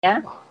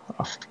Yeah.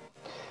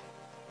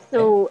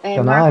 So,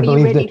 Fiona, Mark, I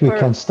believe ready that we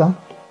can start.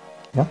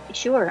 Yeah.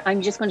 Sure.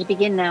 I'm just going to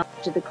begin now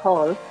to the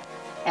call.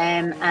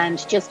 And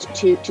just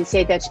to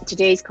say that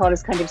today's call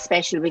is kind of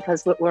special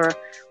because we're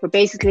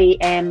basically,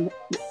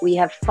 we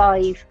have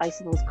 5, I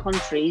suppose,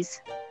 countries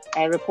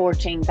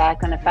reporting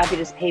back on a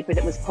fabulous paper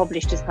that was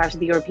published as part of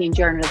the European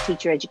Journal of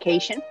Teacher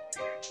Education.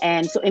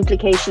 So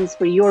implications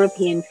for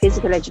European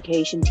physical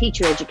education,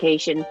 teacher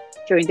education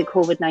during the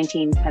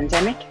COVID-19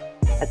 pandemic,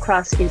 a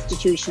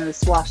cross-institutional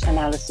SWOT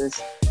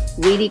analysis.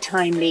 Really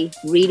timely,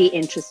 really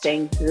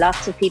interesting.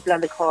 Lots of people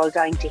on the call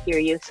dying to hear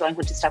you. So I'm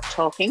going to stop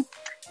talking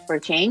for a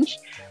change.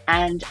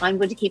 And I'm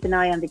going to keep an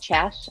eye on the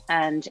chat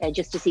and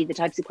just to see the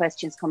types of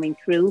questions coming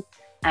through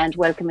and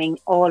welcoming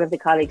all of the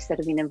colleagues that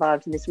have been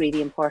involved in this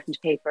really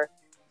important paper.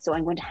 So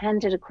I'm going to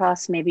hand it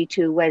across maybe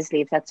to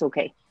Wesley, if that's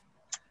okay.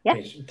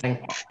 Yeah.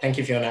 Thank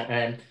you, Fiona.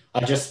 And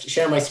I'll just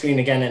share my screen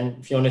again.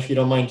 And Fiona, if you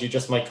don't mind, you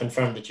just might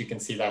confirm that you can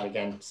see that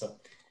again. So.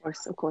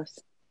 Of course.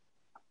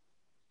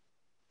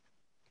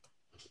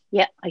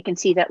 Yeah, I can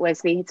see that,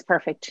 Wesley. It's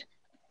perfect.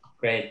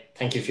 Great.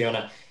 Thank you,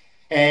 Fiona.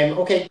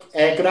 Okay,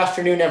 good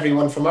afternoon,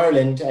 everyone from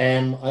Ireland.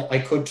 I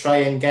could try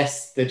and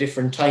guess the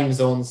different time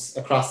zones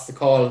across the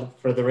call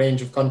for the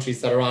range of countries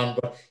that are on,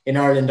 but in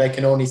Ireland, I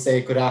can only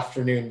say good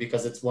afternoon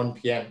because it's 1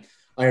 p.m.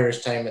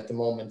 Irish time at the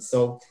moment.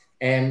 So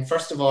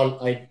first of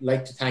all, I'd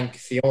like to thank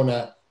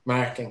Fiona,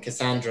 Mark and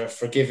Cassandra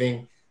for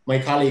giving my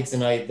colleagues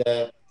and I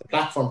the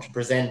platform to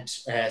present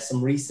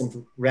some recent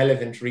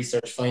relevant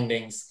research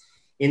findings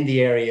in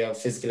the area of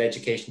physical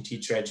education,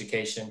 teacher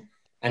education.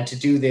 And to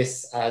do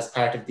this as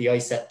part of the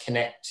ISEP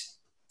Connect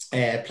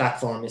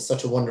platform is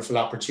such a wonderful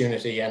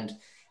opportunity. And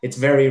it's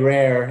very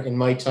rare in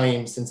my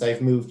time since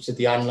I've moved to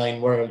the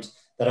online world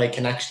that I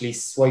can actually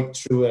swipe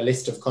through a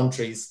list of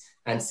countries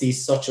and see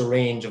such a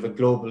range of a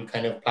global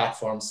kind of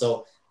platform.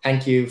 So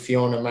thank you,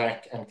 Fiona,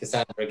 Mark and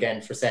Cassandra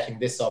again for setting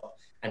this up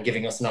and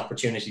giving us an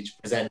opportunity to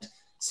present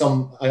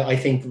some, I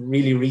think,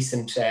 really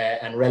recent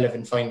and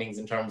relevant findings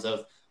in terms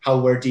of how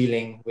we're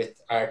dealing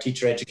with our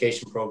teacher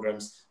education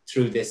programs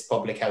through this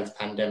public health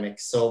pandemic.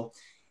 So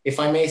if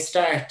I may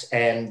start,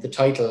 the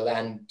title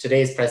and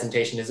today's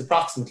presentation is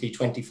approximately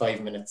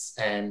 25 minutes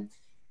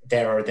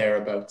there or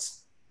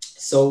thereabouts.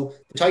 So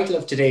the title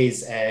of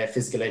today's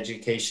physical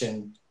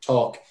education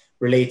talk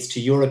relates to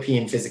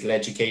European physical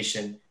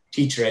education,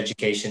 teacher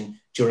education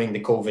during the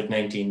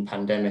COVID-19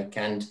 pandemic.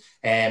 And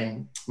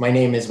my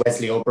name is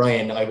Wesley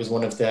O'Brien. I was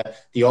one of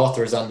the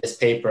authors on this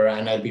paper,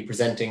 and I'll be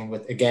presenting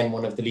with, again,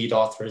 one of the lead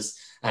authors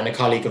and a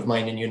colleague of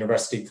mine in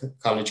University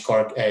College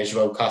Cork,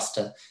 João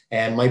Costa.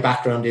 My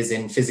background is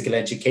in physical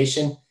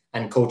education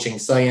and coaching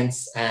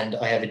science, and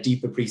I have a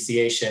deep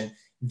appreciation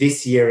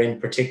this year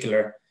in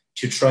particular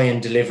to try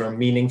and deliver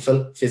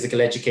meaningful physical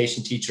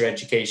education, teacher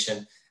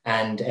education,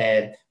 and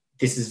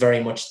this is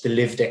very much the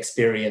lived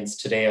experience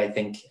today, I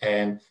think,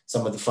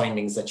 some of the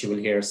findings that you will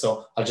hear.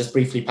 So I'll just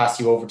briefly pass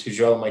you over to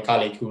João, my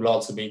colleague, who will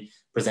also be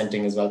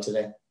presenting as well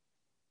today.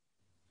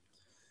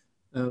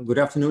 Good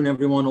afternoon,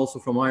 everyone, also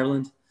from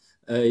Ireland.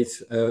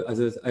 As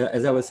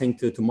I was saying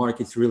to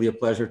Mark, it's really a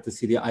pleasure to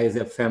see the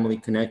ISEP family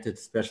connected,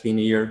 especially in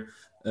a year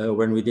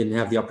when we didn't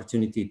have the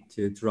opportunity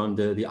to run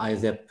the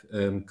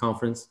ISEP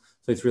conference.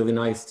 So it's really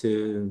nice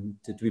to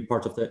be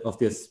part of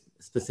this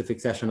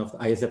specific session of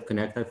ISEP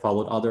Connect. I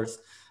followed others.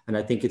 And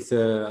I think it's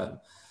a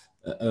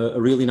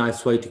really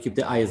nice way to keep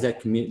the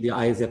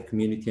ISEP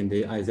community and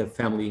the ISEP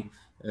family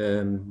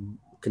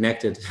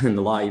connected and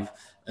alive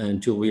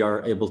until we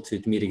are able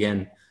to meet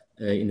again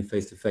in a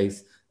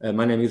face-to-face.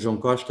 My name is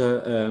João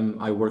Costa.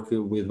 I work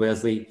with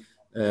Wesley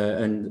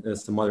and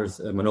some others.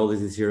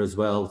 Manolis is here as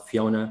well.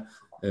 Fiona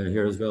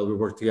here as well. We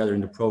work together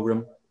in the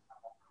program.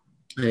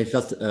 And it's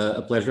just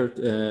a pleasure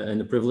and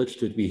a privilege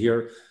to be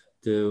here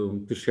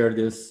to share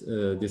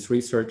this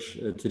research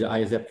to the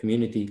ISEP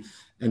community,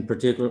 and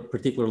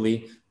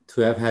particularly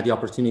to have had the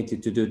opportunity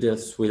to do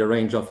this with a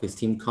range of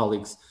esteemed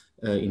colleagues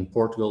in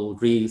Portugal,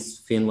 Greece,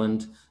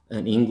 Finland,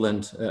 and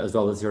England, as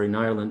well as here in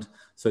Ireland.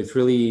 So it's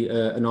really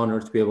an honor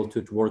to be able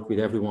to work with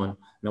everyone.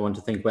 And I want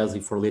to thank Wesley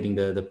for leading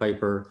the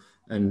paper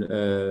and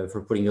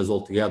for putting us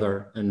all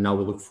together. And now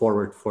we look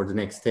forward for the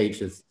next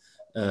stages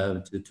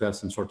to have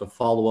some sort of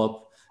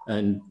follow-up.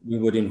 And we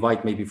would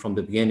invite maybe from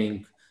the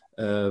beginning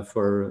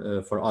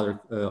for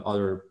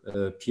other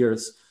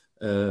peers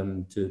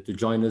to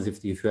join us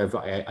if you have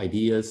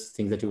ideas,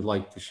 things that you would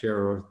like to share,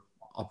 or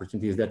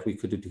opportunities that we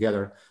could do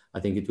together. I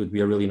think it would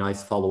be a really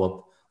nice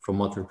follow-up from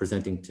what we're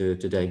presenting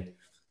today.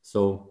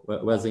 So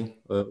Wesley,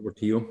 over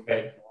to you.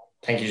 Okay.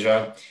 Thank you,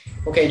 João.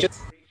 Okay, just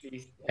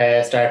briefly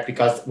start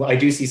because I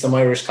do see some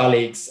Irish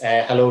colleagues.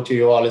 Hello to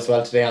you all as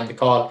well today on the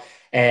call.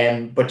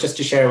 But just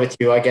to share with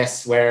you, I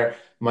guess, where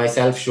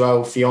myself,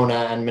 João,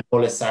 Fiona and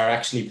Manolis are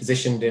actually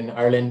positioned in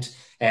Ireland.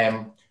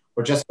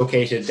 We're just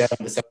located down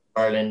in the south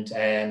of Ireland,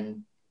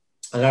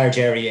 a large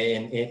area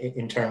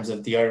in terms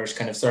of the Irish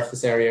kind of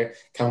surface area.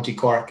 County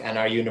Cork and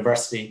our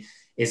university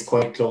is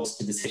quite close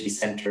to the city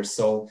centre.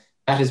 So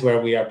that is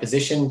where we are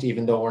positioned,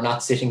 even though we're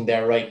not sitting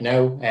there right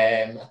now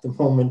at the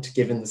moment,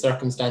 given the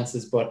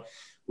circumstances. But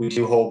we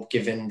do hope,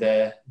 given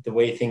the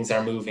way things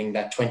are moving,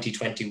 that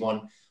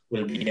 2021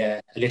 will be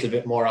a little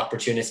bit more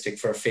opportunistic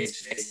for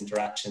face-to-face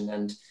interaction.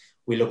 And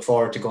we look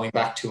forward to going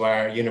back to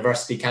our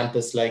university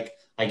campus, like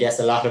I guess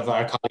a lot of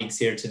our colleagues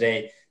here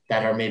today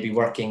that are maybe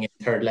working in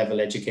third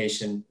level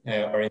education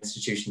or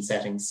institution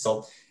settings.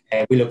 So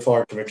we look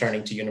forward to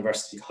returning to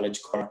University College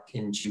Cork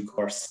in due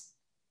course.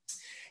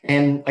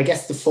 I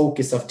guess the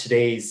focus of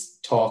today's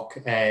talk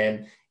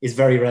is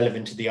very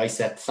relevant to the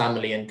ICEP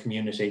family and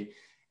community.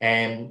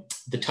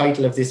 The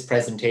title of this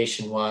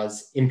presentation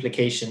was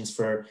Implications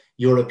for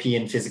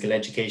European Physical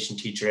Education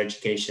Teacher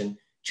Education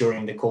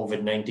During the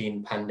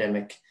COVID-19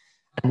 Pandemic.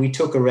 And we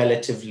took a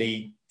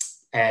relatively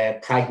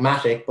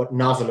pragmatic but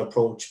novel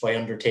approach by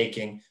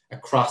undertaking a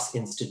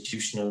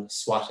cross-institutional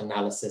SWOT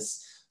analysis.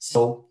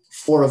 So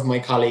 4 of my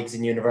colleagues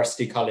in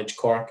University College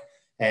Cork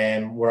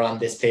were on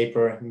this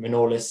paper: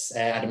 Manolis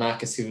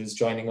Adamakis, who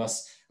is joining us,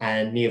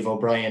 and Niamh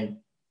O'Brien.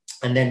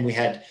 And then we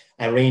had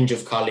a range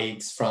of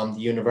colleagues from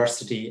the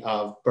University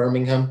of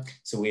Birmingham.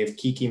 So we have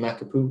Kiki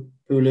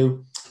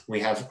Makapulu, we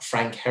have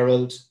Frank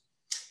Herold,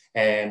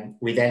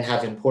 we then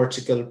have in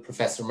Portugal,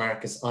 Professor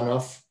Marcus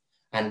Onoff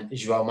and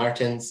João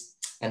Martins.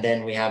 And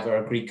then we have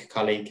our Greek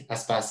colleague,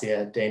 Aspasia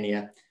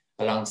Denia,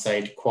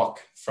 alongside Kwok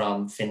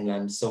from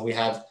Finland. So we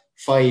have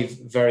 5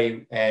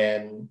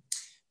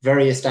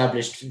 very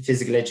established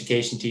physical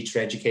education, teacher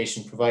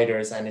education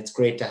providers, and it's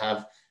great to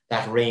have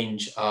that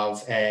range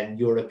of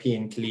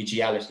European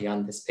collegiality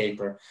on this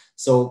paper.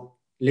 So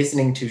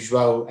listening to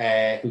João,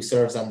 who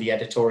serves on the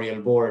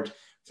editorial board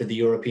for the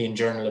European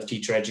Journal of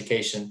Teacher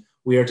Education,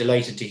 we are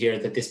delighted to hear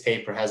that this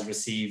paper has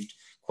received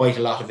quite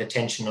a lot of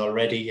attention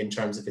already in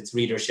terms of its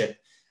readership,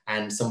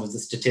 and some of the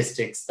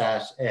statistics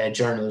that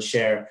journals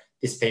share,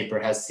 this paper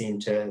has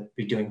seemed to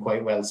be doing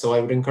quite well. So I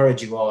would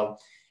encourage you all,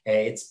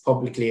 it's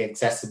publicly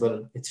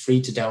accessible, it's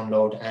free to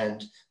download,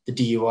 and the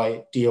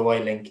DOI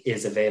link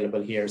is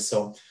available here.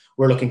 So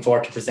we're looking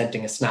forward to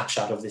presenting a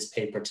snapshot of this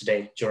paper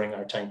today during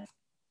our time.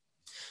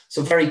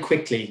 So very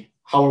quickly,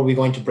 how are we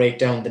going to break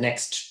down the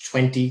next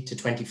 20 to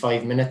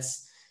 25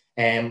 minutes?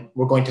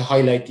 We're going to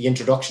highlight the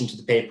introduction to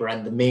the paper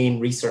and the main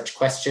research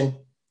question.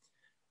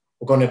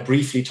 We're going to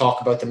briefly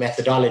talk about the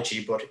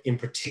methodology, but in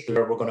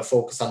particular, we're going to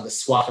focus on the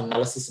SWOT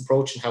analysis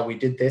approach and how we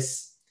did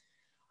this.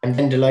 I'm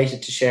then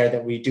delighted to share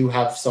that we do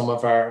have some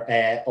of our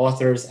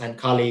authors and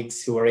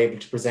colleagues who are able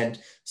to present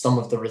some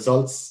of the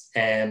results.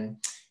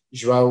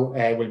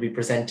 João will be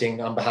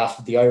presenting on behalf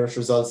of the Irish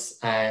results,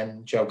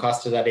 João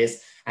Costa that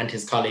is, and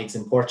his colleagues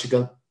in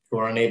Portugal who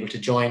are unable to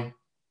join.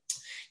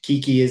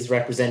 Kiki is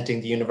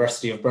representing the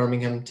University of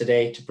Birmingham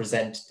today to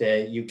present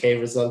the UK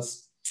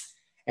results.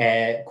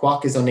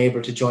 Kwok is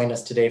unable to join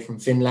us today from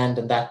Finland,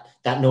 and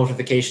that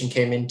notification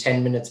came in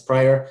 10 minutes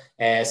prior,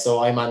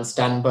 so I'm on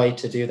standby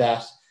to do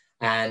that.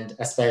 And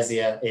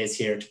Aspasia is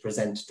here to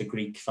present the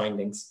Greek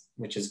findings,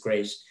 which is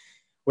great.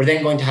 We're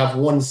then going to have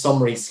one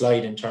summary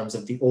slide in terms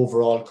of the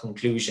overall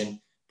conclusion,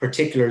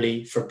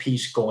 particularly for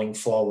Pete going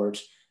forward.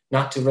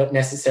 Not to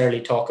necessarily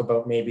talk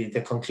about maybe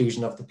the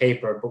conclusion of the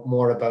paper, but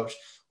more about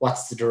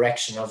what's the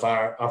direction of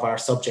our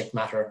subject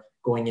matter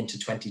going into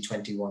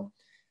 2021.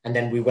 And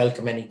then we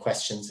welcome any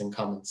questions and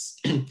comments.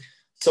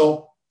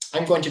 So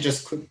I'm going to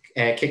just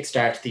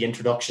kickstart the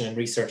introduction and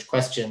research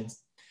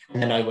questions,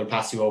 and then I will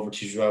pass you over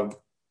to João.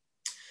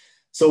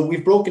 So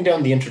we've broken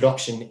down the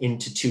introduction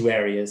into 2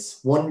 areas,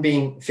 one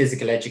being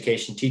physical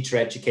education, teacher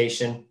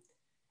education,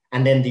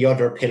 and then the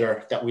other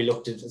pillar that we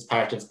looked at as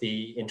part of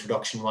the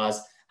introduction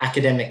was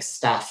academic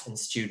staff and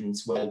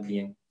students'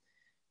 well-being.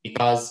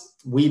 Because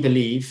we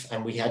believe,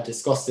 and we had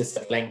discussed this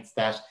at length,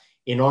 that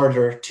in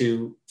order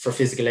for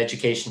physical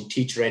education,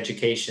 teacher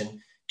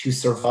education to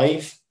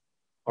survive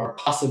or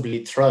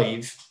possibly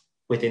thrive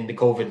within the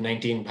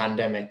COVID-19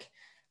 pandemic,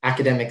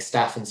 academic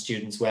staff and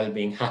students'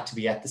 well-being had to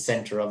be at the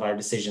center of our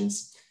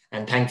decisions.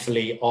 And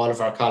thankfully, all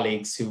of our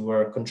colleagues who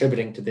were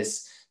contributing to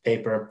this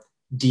paper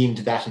deemed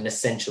that an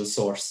essential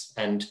source.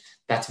 And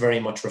that's very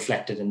much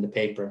reflected in the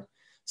paper.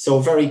 So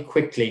very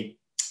quickly,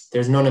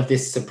 there's none of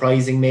this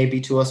surprising maybe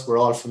to us, we're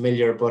all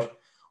familiar, but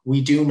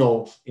we do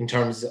know in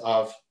terms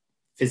of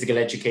physical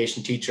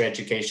education, teacher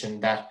education,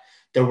 that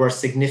there were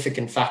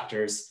significant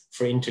factors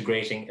for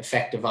integrating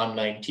effective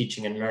online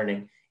teaching and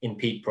learning in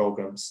PEAT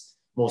programs,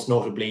 most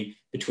notably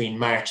between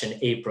March and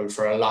April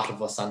for a lot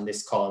of us on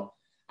this call.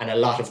 And a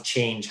lot of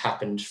change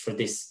happened for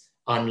this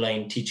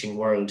online teaching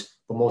world,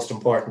 but most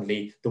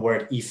importantly, the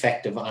word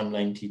effective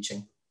online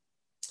teaching.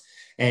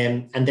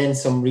 And then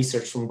some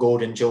research from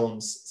Goad and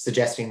Jones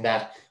suggesting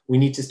that we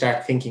need to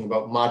start thinking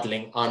about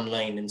modeling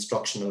online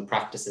instructional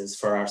practices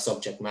for our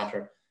subject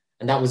matter.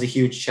 And that was a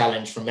huge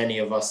challenge for many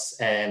of us,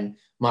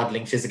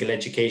 modeling physical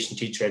education,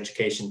 teacher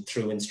education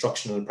through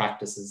instructional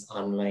practices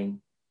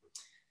online.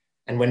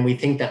 And when we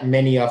think that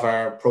many of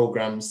our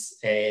programs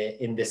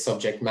in this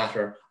subject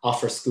matter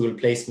offer school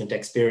placement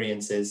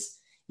experiences,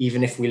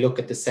 even if we look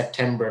at the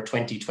September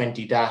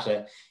 2020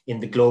 data in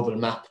the global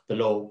map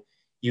below,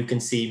 you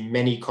can see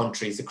many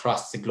countries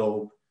across the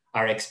globe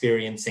are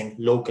experiencing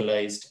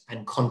localized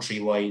and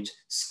countrywide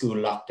school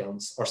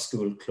lockdowns or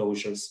school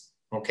closures,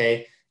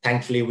 okay?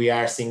 Thankfully, we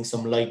are seeing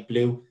some light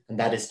blue, and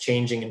that is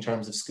changing in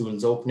terms of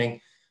schools opening.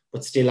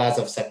 But still, as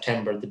of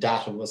September, the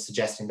data was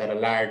suggesting that a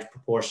large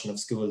proportion of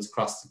schools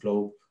across the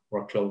globe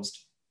were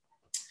closed.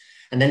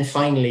 And then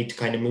finally, to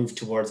kind of move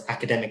towards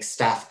academic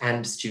staff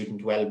and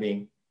student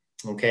well-being,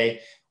 okay,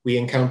 we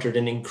encountered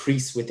an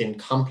increase within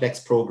complex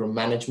program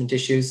management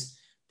issues,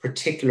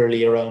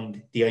 particularly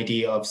around the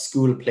idea of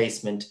school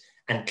placement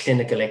and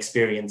clinical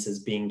experiences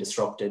being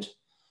disrupted.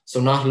 So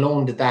not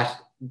alone did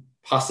that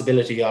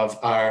possibility of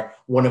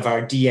one of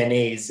our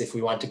DNAs, if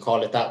we want to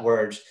call it that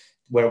word,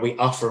 where we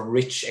offer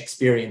rich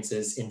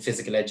experiences in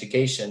physical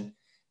education,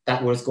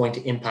 that was going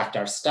to impact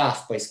our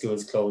staff by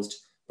schools closed,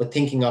 but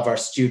thinking of our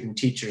student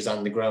teachers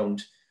on the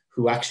ground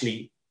who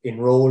actually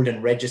enrolled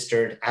and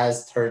registered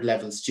as third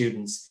level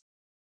students,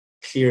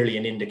 clearly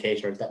an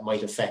indicator that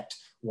might affect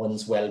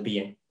one's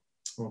well-being.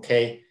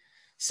 Okay,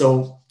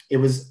 so it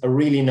was a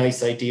really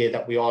nice idea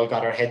that we all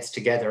got our heads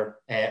together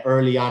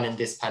early on in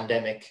this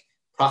pandemic,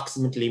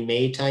 approximately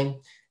May time,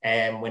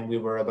 when we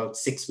were about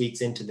 6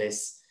 weeks into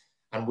this.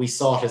 And we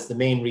saw it as the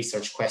main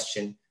research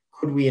question: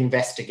 could we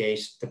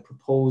investigate the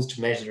proposed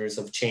measures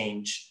of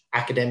change,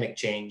 academic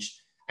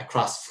change,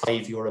 across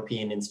 5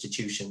 European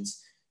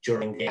institutions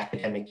during the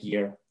academic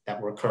year that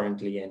we're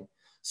currently in?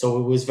 So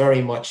it was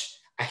very much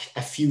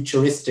a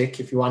futuristic,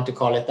 if you want to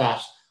call it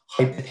that,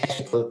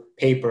 hypothetical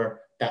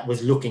paper that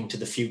was looking to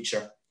the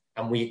future.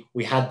 And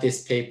we had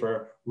this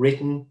paper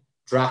written,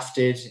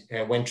 drafted,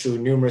 went through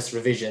numerous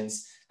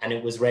revisions, and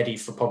it was ready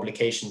for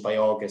publication by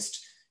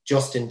August,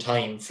 just in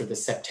time for the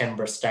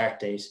September start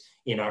date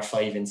in our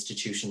 5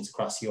 institutions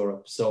across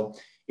Europe. So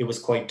it was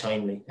quite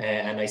timely.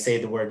 And I say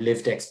the word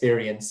lived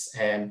experience,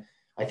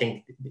 I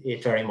think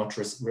it very much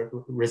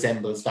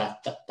resembles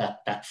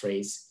that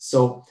phrase.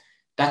 So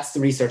that's the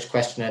research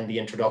question and the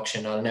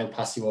introduction. I'll now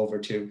pass you over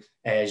to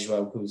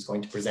João, who's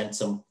going to present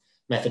some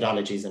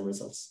methodologies and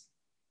results.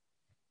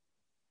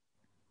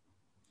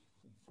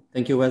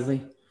 Thank you,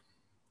 Wesley.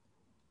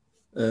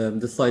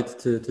 The slides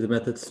to the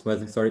methods,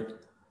 Wesley, sorry.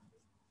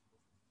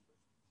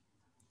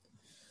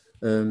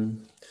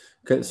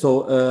 Okay,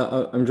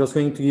 so I'm just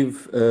going to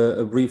give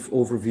a brief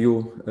overview.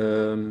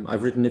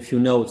 I've written a few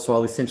notes, so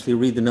I'll essentially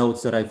read the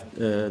notes that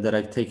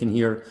I've taken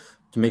here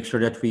to make sure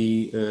that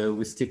we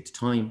stick to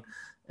time.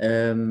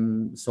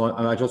 So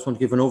I just want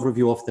to give an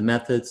overview of the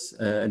methods,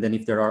 and then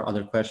if there are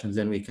other questions,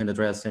 then we can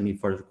address any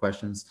further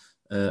questions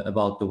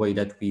about the way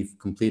that we've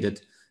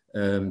completed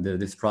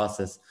this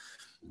process.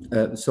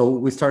 So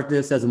we start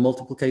this as a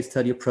multiple case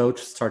study approach,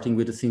 starting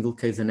with a single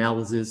case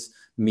analysis,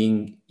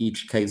 meaning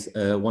each case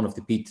one of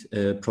the PEAT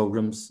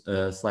programs /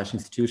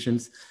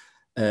 institutions.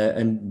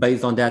 And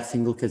based on that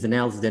single case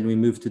analysis, then we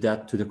move to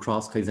the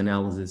cross case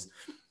analysis.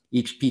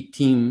 Each PEAT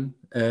team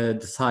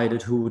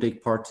decided who would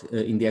take part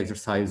in the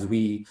exercise.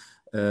 We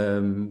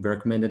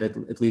recommended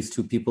at least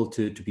 2 people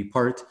to be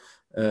part.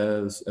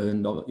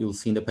 And you'll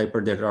see in the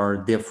paper there are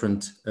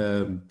different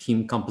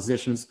team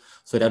compositions.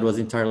 So that was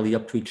entirely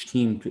up to each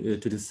team to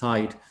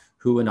decide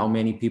who and how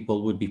many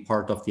people would be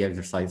part of the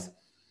exercise.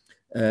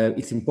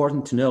 It's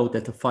important to note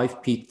that the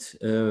 5 PEAT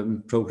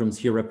programs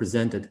here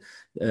represented,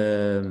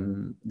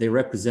 they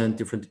represent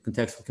different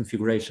contextual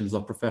configurations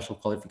of professional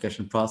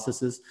qualification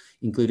processes,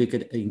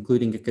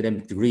 including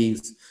academic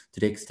degrees, to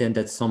the extent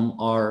that some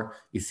are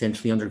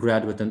essentially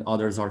undergraduate and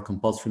others are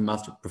compulsory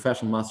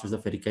professional masters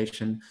of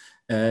education.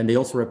 And they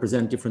also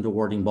represent different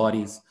awarding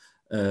bodies,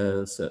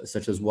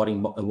 such as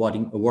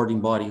awarding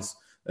bodies,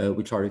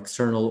 which are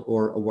external,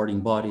 or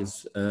awarding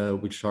bodies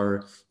which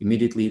are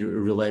immediately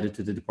related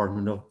to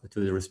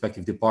the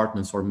respective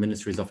departments or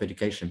ministries of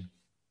education.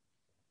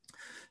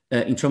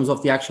 In terms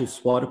of the actual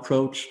SWOT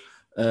approach,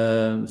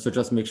 so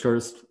just make sure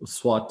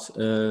SWOT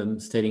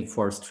stating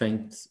for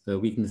strengths,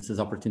 weaknesses,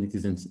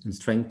 opportunities, and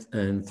strengths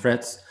and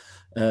threats.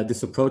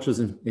 This approach was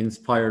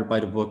inspired by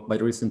the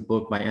recent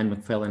book by Anne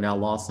McPhail and Al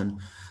Lawson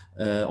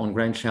on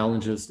grand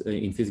challenges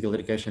in physical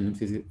education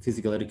and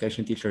physical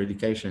education teacher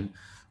education,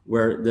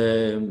 where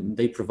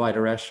they provide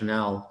a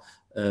rationale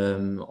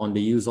on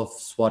the use of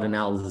SWOT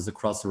analysis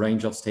across a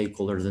range of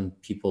stakeholders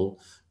and people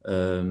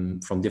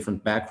from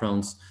different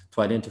backgrounds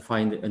to identify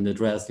and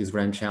address these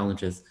grand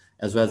challenges.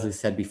 As Wesley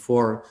said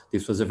before,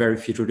 this was a very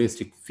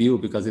futuristic view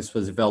because this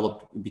was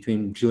developed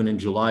between June and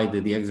July,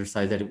 the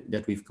exercise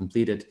that we've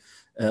completed,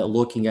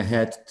 looking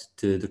ahead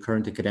to the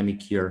current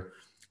academic year.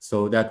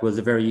 So that was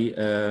a very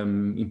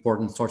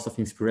important source of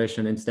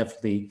inspiration, and it's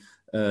definitely,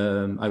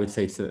 I would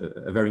say, it's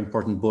a very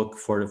important book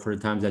for the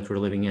times that we're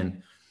living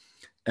in.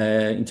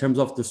 In terms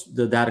of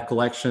the data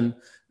collection,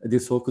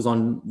 this focus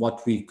on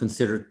what we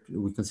consider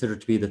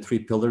to be the 3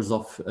 pillars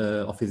of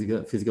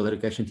physical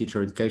education,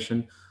 teacher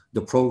education: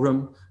 the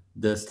program,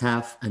 the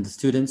staff, and the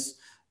students.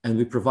 And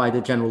we provide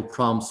a general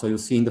prompt. So you'll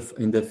see in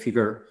the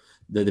figure,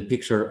 the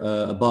picture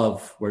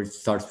above, where it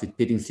starts with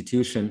PEAT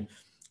institution.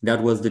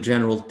 That was the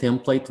general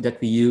template that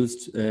we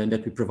used and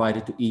that we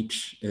provided to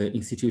each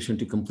institution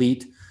to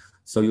complete.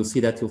 So you'll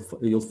see that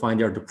you'll find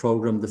there the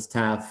program, the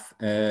staff,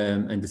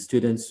 and the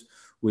students,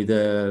 with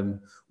a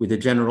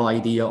general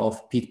idea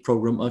of PEAT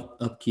program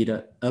upkeep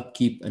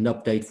and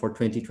update for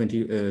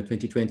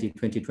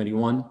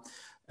 2020-2021,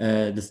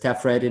 the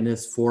staff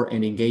readiness for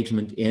an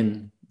engagement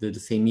in the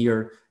same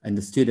year, and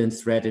the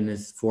students'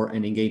 readiness for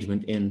an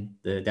engagement in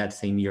that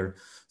same year.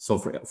 So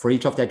for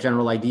each of that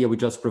general idea, we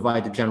just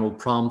provided general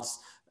prompts,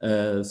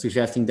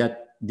 suggesting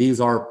that these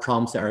are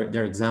prompts,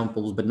 they're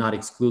examples, but not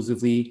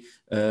exclusively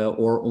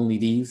or only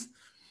these.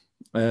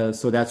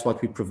 So that's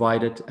what we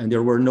provided, and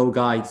there were no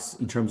guides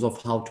in terms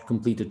of how to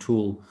complete a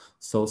tool.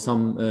 So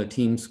some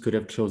teams could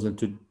have chosen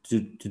to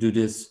do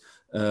this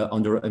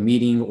under a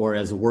meeting or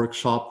as a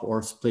workshop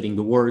or splitting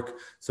the work.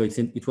 So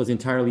it was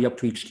entirely up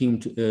to each team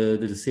the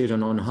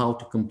decision on how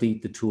to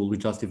complete the tool. We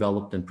just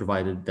developed and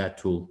provided that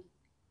tool.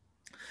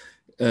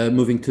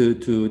 Moving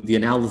to the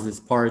analysis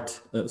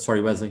part,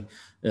 sorry, Wesley,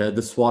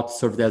 the SWOT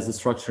served as a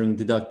structuring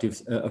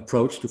deductive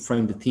approach to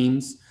frame the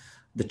themes.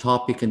 The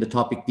topic and the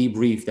topic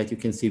debrief that you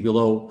can see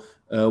below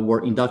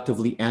were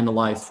inductively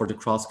analyzed for the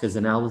cross-case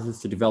analysis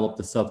to develop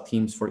the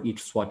sub-themes for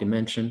each SWOT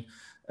dimension,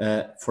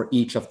 for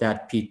each of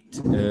that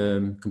PEAT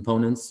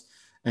components.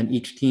 And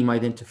each team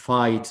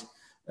identified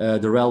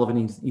the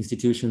relevant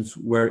institutions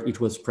where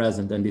it was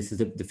present. And this is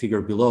the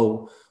figure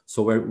below.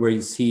 So where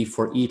you see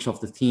for each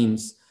of the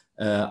themes,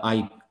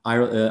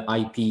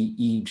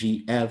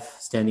 IPEGF,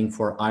 standing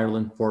for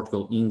Ireland,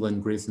 Portugal,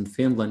 England, Greece, and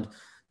Finland.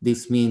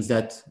 This means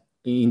that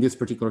in this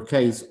particular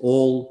case,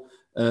 all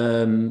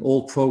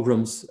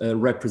programs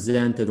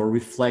represented or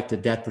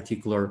reflected that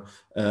particular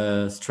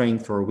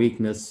strength or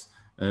weakness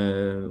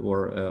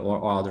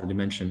or other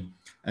dimension.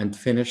 And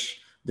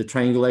finish, the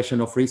triangulation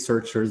of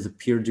researchers, the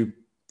peer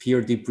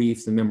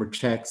debriefs, and member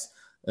checks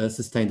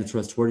sustain the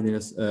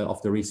trustworthiness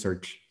of the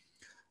research.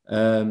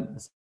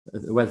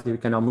 Wesley, we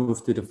can now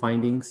move to the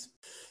findings.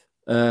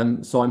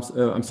 So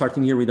I'm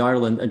starting here with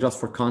Ireland, and just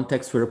for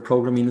context, we're a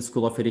program in the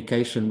School of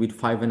Education with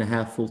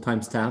 5.5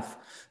 full-time staff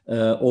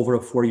over a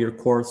 4-year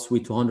course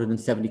with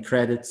 270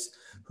 credits.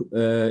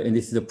 And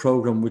this is a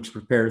program which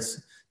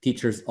prepares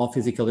teachers of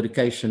physical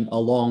education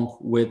along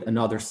with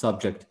another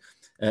subject.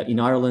 In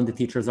Ireland, the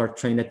teachers are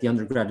trained at the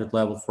undergraduate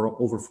level for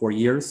over 4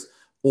 years,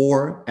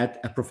 or at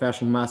a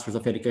professional Masters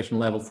of Education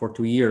level for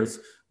 2 years,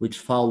 which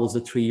follows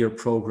a 3-year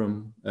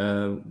program,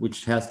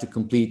 which has to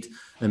complete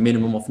a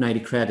minimum of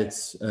 90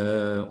 credits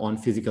on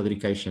physical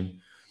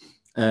education.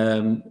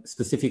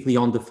 Specifically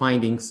on the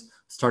findings,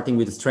 starting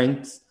with the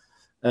strengths,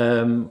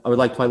 I would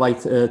like to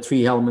highlight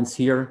 3 elements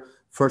here.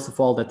 First of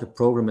all, that the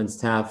program and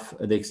staff,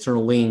 the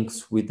external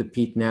links with the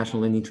PEAT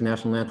national and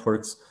international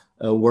networks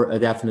were a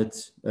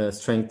definite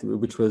strength,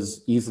 which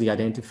was easily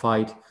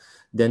identified.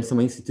 Then some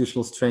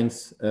institutional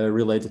strengths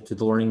related to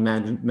the learning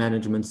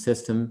management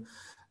system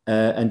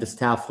and the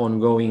staff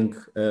ongoing,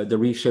 the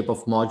reshape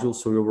of modules.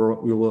 So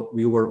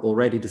we were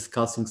already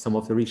discussing some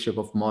of the reshape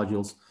of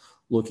modules,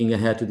 looking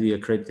ahead to the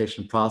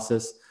accreditation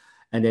process.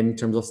 And then in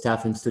terms of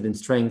staff and student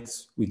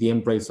strengths, with the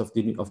embrace of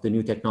the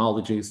new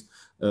technologies,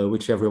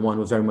 which everyone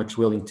was very much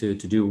willing to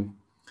do.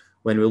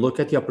 When we look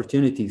at the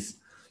opportunities,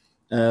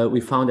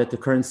 we found that the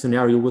current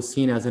scenario was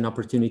seen as an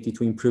opportunity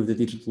to improve the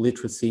digital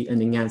literacy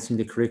and enhancing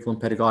the curriculum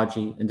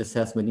pedagogy and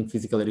assessment in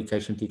physical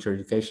education, teacher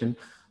education,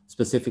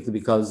 specifically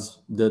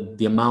because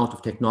the amount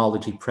of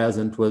technology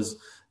present was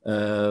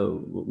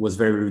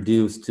very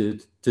reduced to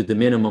the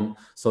minimum.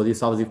 So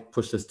this obviously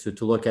pushed us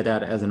to look at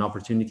that as an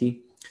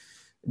opportunity.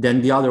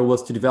 Then the other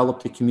was to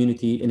develop the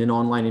community in an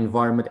online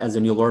environment as a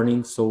new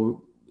learning.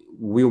 So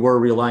we were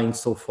relying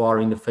so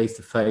far in the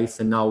face-to-face,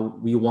 and now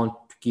we want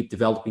to keep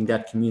developing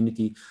that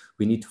community.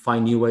 We need to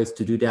find new ways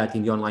to do that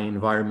in the online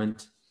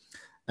environment.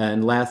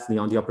 And lastly,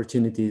 on the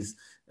opportunities,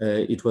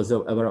 it was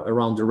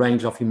around the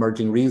range of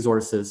emerging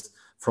resources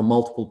from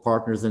multiple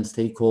partners and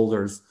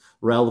stakeholders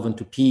relevant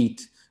to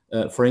PEAT.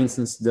 For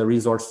instance, the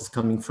resources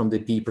coming from the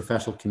PE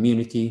professional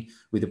community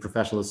with the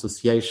professional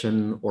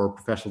association or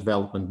professional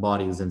development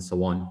bodies and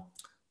so on.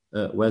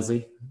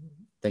 Wesley,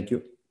 thank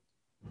you.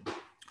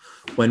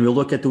 When we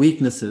look at the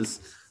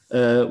weaknesses,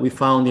 we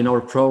found in our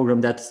program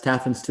that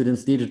staff and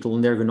students' digital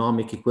and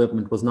ergonomic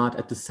equipment was not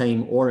at the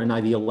same or an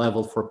ideal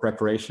level for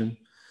preparation.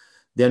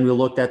 Then we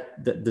looked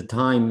at the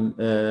time,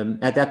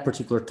 at that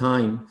particular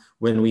time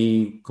when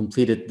we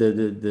completed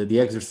the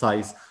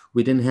exercise,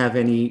 we didn't have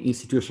any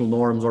institutional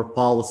norms or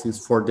policies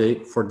for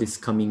this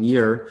coming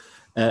year.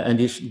 And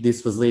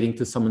this was leading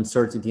to some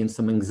uncertainty and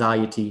some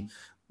anxiety,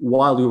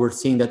 while we were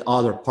seeing that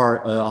other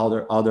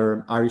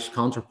Irish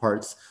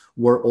counterparts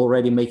were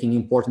already making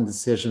important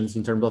decisions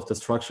in terms of the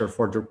structure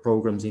for their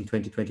programs in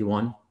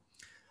 2021.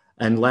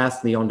 And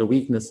lastly, on the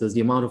weaknesses,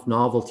 the amount of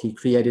novelty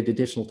created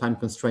additional time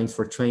constraints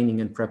for training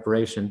and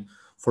preparation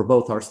for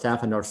both our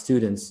staff and our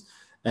students.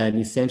 And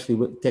essentially,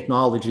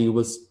 technology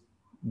was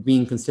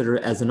being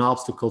considered as an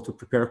obstacle to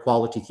prepare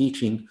quality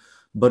teaching,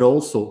 but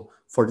also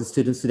for the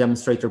students to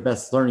demonstrate their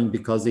best learning,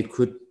 because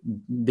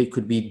they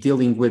could be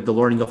dealing with the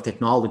learning of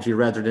technology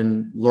rather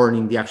than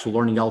learning the actual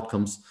learning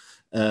outcomes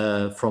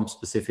from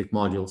specific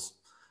modules.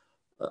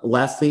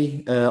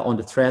 Lastly, on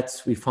the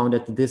threats, we found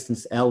that the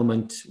distance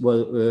element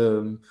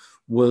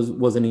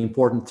was an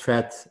important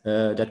threat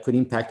that could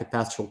impact the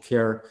pastoral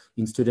care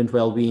in student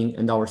well-being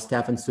and our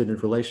staff and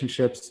student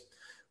relationships.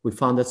 We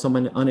found that so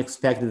many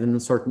unexpected and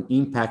uncertain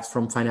impacts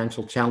from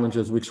financial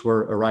challenges which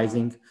were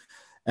arising.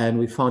 And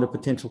we found a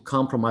potential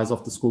compromise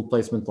of the school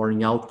placement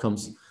learning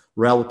outcomes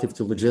relative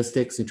to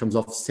logistics in terms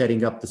of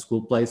setting up the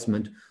school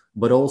placement,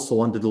 but also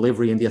on the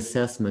delivery and the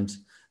assessment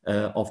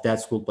of that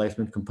school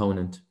placement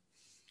component.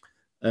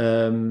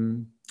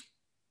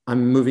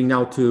 I'm moving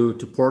now to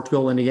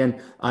Portugal, and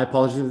again, I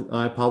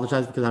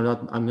apologize because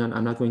I'm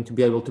not going to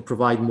be able to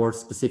provide more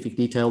specific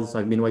details.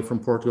 I've been away from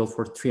Portugal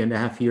for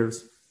 3.5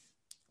 years,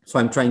 so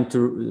I'm trying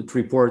to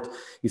report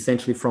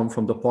essentially from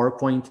the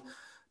PowerPoint.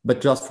 But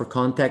just for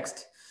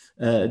context,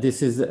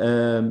 this is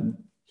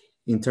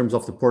in terms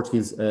of the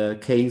Portuguese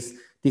case.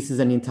 This is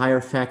an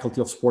entire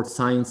faculty of sports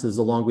sciences,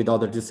 along with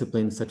other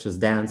disciplines such as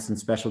dance and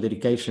special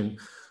education.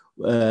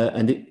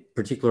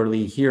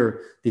 Particularly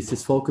here, this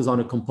is focused on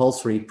a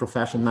compulsory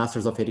professional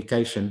Masters of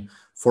Education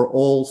for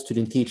all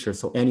student teachers.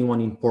 So anyone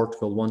in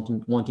Portugal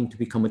wanting to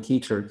become a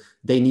teacher,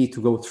 they need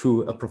to go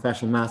through a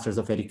professional Masters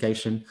of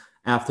Education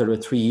after a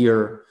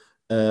 3-year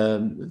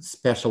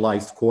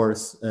specialized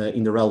course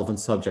in the relevant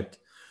subject.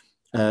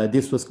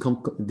 This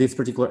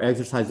particular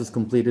exercise was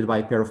completed by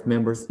a pair of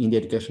members in the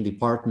education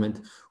department,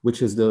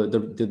 which is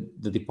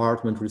the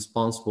department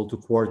responsible to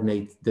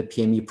coordinate the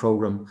PME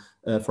program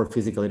for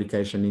physical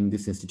education in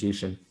this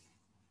institution.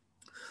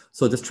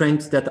 So the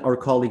strengths that our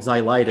colleagues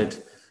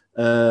highlighted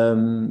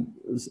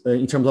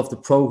in terms of the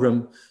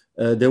program,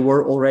 they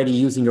were already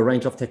using a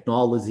range of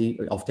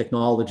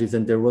technologies,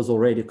 and there was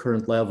already a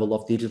current level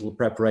of digital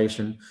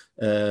preparation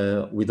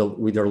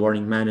with their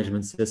learning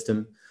management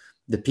system.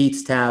 The PED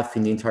staff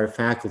in the entire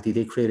faculty,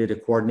 they created a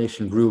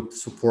coordination group to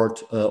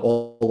support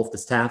all of the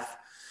staff,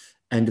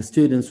 and the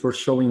students were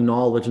showing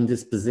knowledge and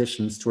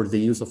dispositions towards the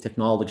use of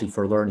technology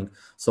for learning.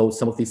 So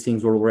some of these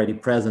things were already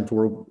present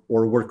or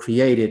were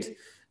created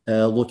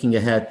looking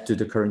ahead to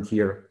the current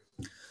year.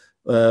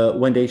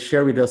 When they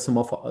share with us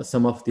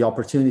some of the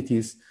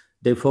opportunities,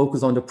 they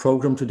focus on the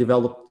program to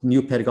develop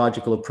new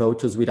pedagogical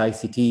approaches with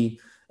ICT,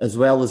 as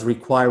well as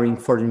requiring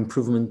further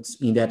improvements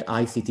in that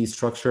ICT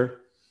structure,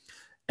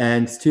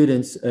 and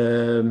students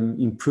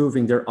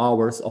improving their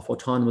hours of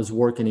autonomous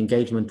work and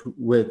engagement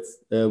with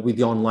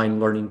the online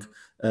learning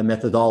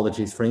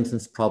methodologies, for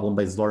instance,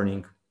 problem-based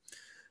learning.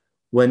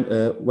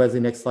 Wesley,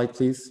 next slide,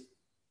 please.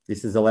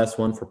 This is the last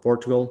one for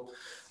Portugal.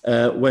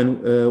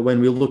 When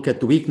we look at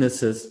the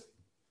weaknesses,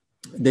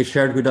 they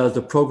shared with us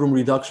the program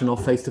reduction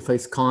of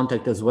face-to-face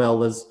contact, as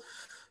well as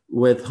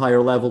with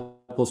higher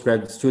level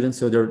postgraduate students.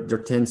 So there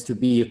tends to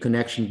be a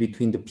connection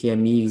between the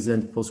PMEs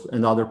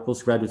and other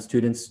postgraduate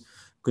students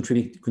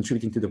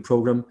contributing to the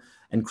program.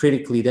 And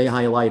critically, they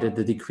highlighted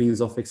the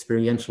decrease of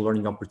experiential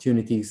learning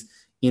opportunities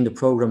in the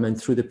program and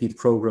through the PED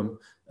program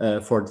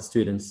for the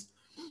students.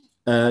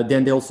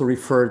 Then they also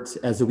referred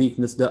as a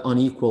weakness the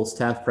unequal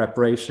staff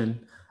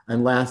preparation.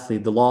 And lastly,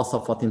 the loss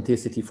of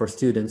authenticity for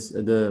students,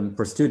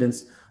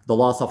 the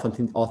loss of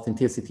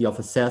authenticity of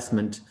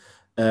assessment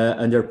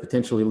and their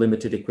potentially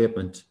limited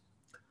equipment.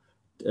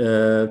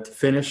 To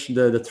finish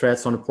the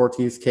threats on the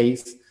Portuguese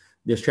case,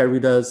 they shared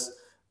with us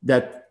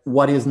that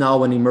what is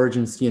now an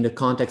emergency in the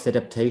context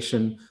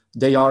adaptation,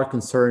 they are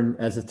concerned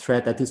as a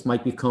threat that this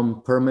might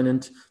become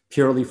permanent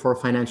purely for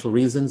financial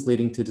reasons,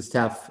 leading to the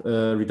staff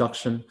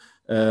reduction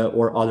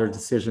or other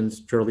decisions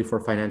purely for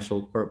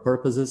financial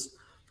purposes.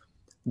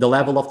 The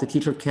level of the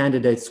teacher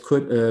candidates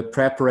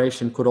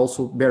preparation could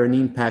also bear an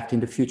impact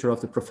in the future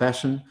of the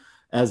profession,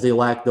 as they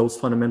lack those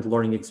fundamental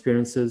learning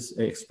experiences,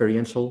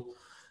 experiential.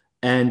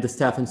 And the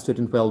staff and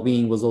student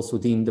well-being was also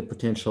deemed a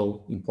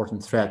potential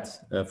important threat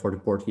for the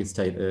Portuguese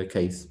state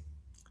case.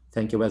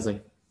 Thank you,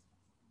 Wesley.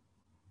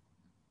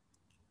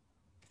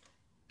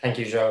 Thank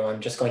you, Joe.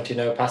 I'm just going to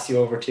now pass you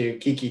over to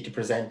Kiki to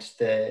present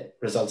the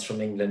results from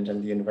England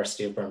and the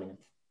University of Birmingham.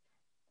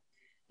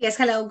 Yes,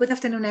 hello, good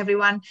afternoon,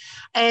 everyone.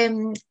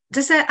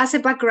 Just as a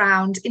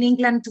background, in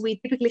England, we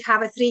typically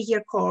have a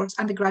 3-year course,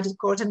 undergraduate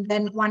course, and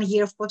then 1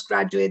 year of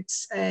postgraduate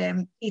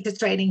teacher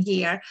training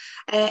year.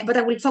 But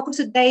I will focus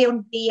today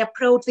on the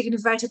approach the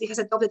university has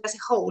adopted as a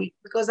whole,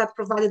 because that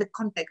provided the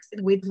context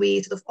in which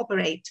we sort of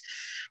operate.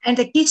 And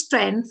the key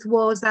strength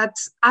was that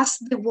as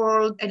the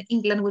world and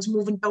England was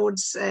moving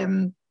towards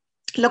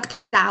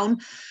lockdown,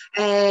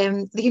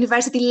 the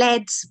university,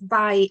 led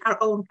by our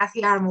own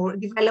Kathy Armour,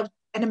 developed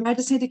an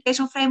emergency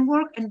education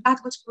framework, and that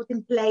was put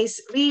in place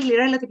really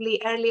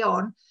relatively early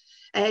on,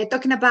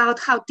 talking about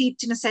how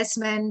teaching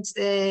assessment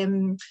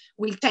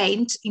will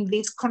change in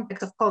this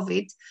context of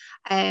COVID.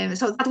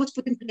 So that was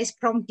put in place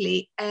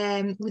promptly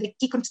with a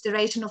key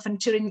consideration of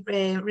ensuring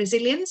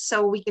resilience,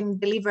 so we can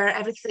deliver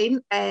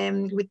everything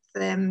with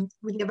the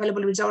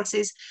available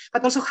resources,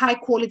 but also high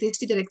quality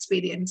student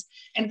experience.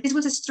 And this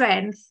was a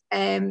strength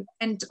and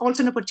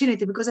also an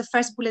opportunity, because the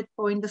first bullet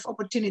point of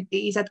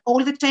opportunity is that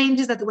all the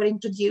changes that were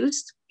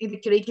introduced in the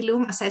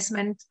curriculum,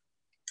 assessment,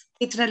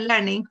 teaching and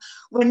learning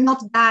were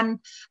not done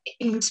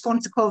in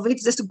response to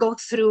COVID, just to go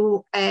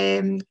through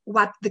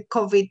what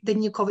the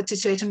new COVID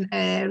situation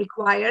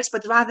requires,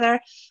 but rather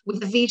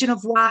with the vision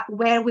of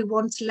where we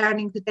want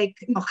learning to take,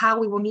 how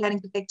we want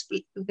learning to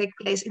take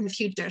place in the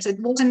future. So it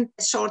wasn't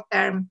a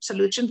short-term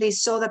solution. They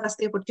saw that as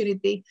the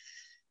opportunity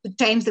to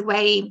change the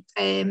way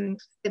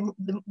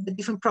the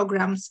different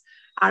programs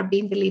are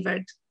being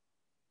delivered.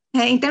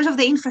 In terms of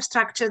the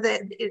infrastructure,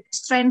 the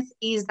strength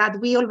is that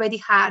we already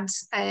had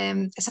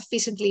a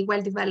sufficiently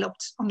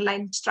well-developed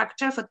online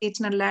structure for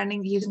teaching and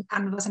learning using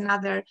Canvas and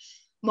other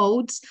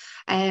modes.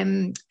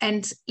 And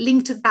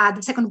linked to that,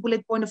 the second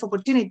bullet point of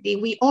opportunity,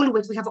 we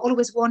have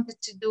always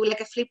wanted to do like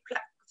a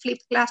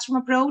flipped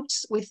classroom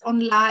approach with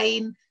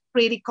online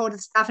pre-recorded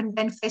stuff and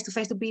then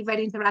face-to-face to be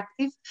very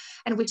interactive.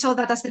 And we saw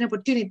that as an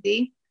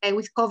opportunity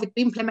with COVID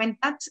to implement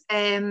that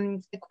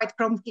quite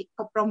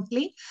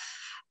promptly.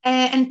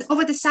 And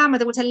over the summer,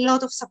 there was a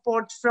lot of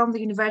support from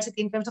the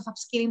university in terms of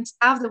upskilling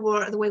staff. There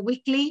were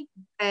weekly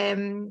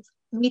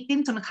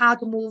meetings on how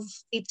to move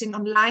teaching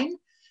online.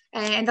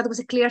 And that was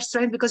a clear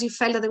strength because you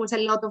felt that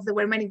there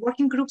were many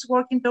working groups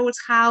working towards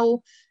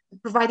how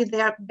provided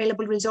their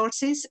available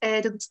resources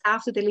to the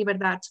staff to deliver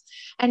that.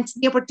 And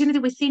the opportunity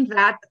within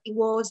that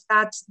was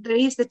that there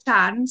is the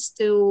chance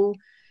to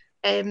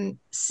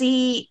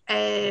see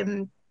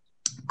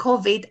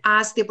COVID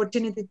as the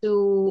opportunity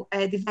to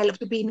develop,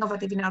 to be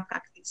innovative in our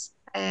practice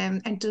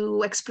and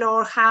to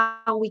explore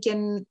how we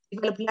can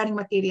develop learning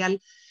material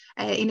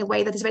in a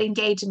way that is very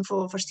engaging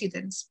for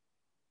students.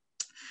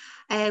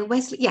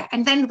 Wesley,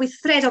 and then with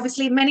threat,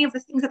 obviously, many of the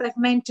things that I've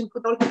mentioned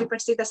could also be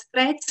perceived as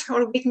threats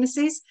or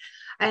weaknesses.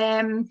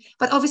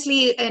 But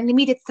obviously, an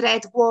immediate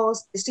threat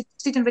was the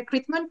student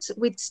recruitment,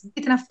 which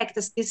didn't affect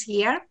us this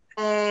year,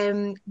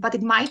 but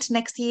it might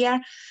next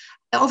year.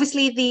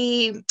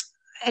 Obviously,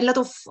 a lot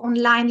of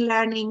online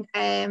learning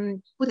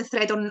put a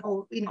threat on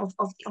of the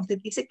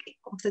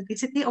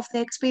authenticity of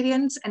the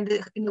experience and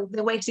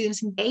the way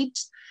students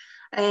engaged.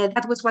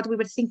 That was what we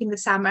were thinking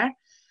this summer.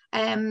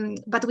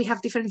 But we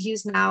have different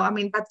views now. I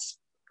mean, that's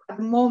at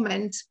the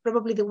moment,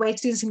 probably the way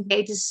students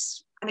engage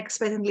is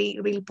unexpectedly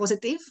really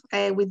positive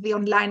with the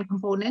online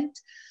component.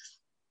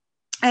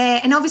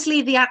 And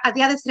obviously the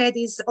other thread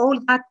is all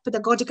that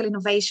pedagogical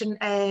innovation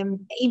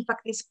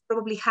impact this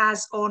probably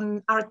has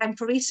on our time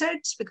for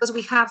research, because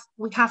we have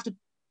to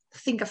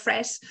think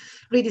afresh,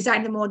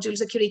 redesign the modules,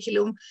 the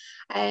curriculum,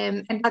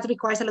 and that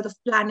requires a lot of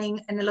planning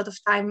and a lot of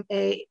time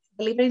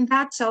delivering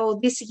that. So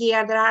this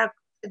year there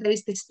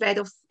is this thread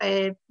of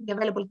the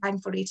available time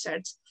for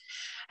research.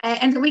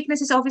 And the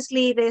weakness is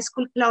obviously the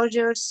school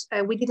closures.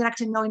 We didn't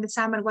actually know in the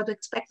summer what to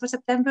expect for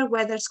September,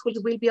 whether schools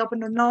will be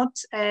open or not.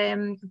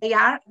 They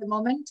are at the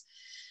moment.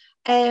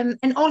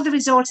 And all the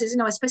resources,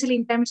 especially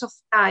in terms of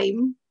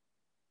time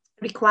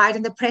required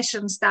and the pressure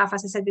on staff,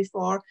 as I said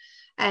before,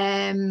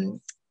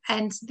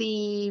 and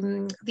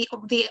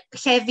the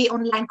heavy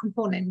online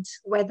component,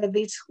 whether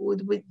this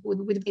would be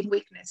a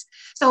weakness.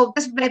 So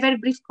just a very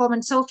brief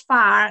comment. So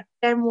far,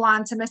 term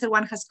one, semester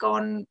one has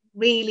gone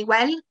really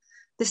well.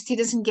 The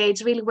students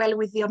engage really well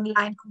with the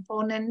online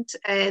component.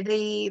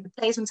 The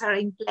placements are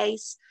in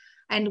place,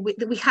 and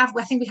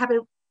I think we have a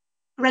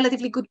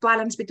relatively good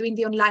balance between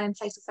the online and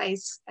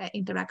face-to-face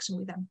interaction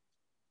with them.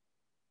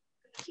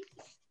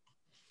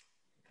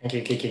 Thank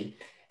you, Kiki.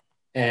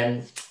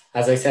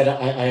 As I said,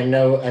 I am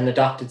now an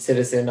adopted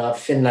citizen of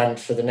Finland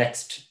for the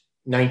next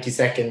 90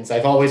 seconds.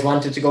 I've always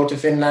wanted to go to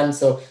Finland,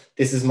 so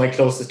this is my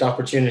closest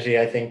opportunity,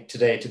 I think,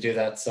 today to do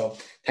that. So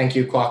thank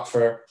you, Kwok,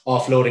 for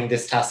offloading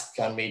this task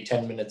on me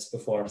 10 minutes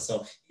before,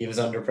 so he was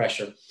under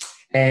pressure.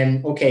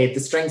 Okay, the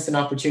strengths and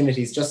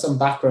opportunities, just some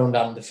background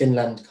on the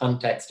Finland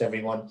context,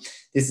 everyone.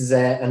 This is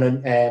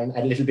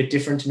a little bit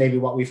different to maybe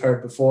what we've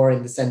heard before,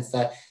 in the sense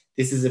that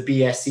this is a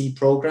BSc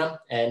program,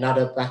 not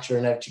a Bachelor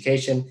in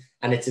Education,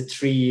 and it's a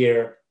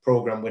 3-year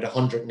program with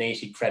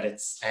 180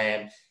 credits.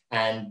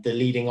 And the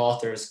leading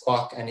authors,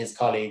 Kwok and his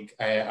colleague,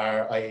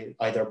 are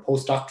either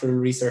postdoctoral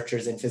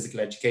researchers in physical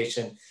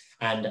education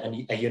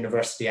and a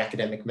university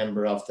academic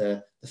member of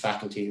the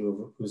faculty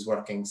who's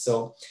working.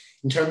 So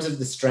in terms of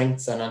the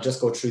strengths, and I'll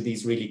just go through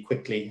these really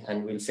quickly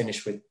and we'll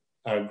finish with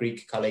our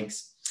Greek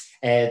colleagues.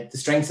 The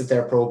strengths of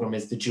their program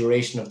is the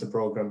duration of the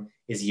program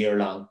is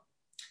year-long.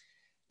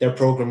 Their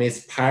program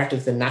is part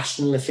of the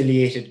national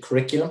affiliated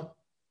curriculum,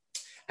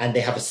 and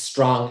they have a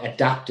strong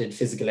adapted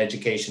physical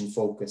education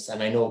focus.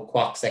 And I know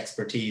Kwok's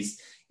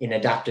expertise in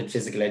adapted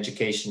physical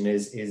education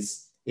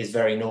is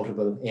very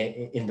notable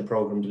in the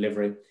program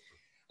delivery.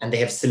 And they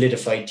have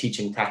solidified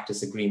teaching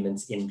practice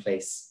agreements in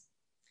place.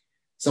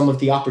 Some of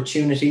the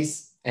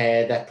opportunities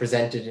that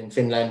presented in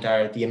Finland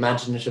are the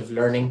imaginative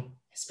learning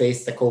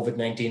space that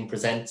COVID-19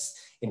 presents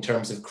in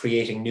terms of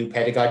creating new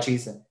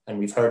pedagogies, and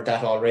we've heard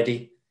that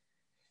already.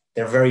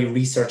 They're very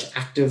research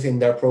active in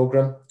their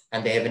program,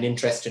 and they have an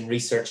interest in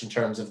research in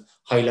terms of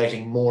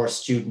highlighting more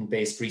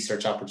student-based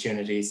research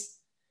opportunities.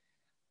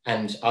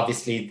 And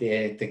obviously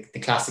the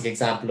classic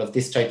example of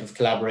this type of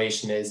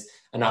collaboration is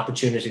an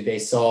opportunity they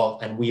saw,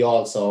 and we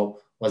all saw,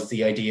 was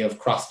the idea of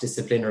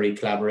cross-disciplinary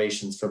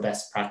collaborations for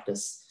best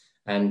practice.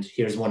 And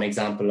here's one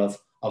example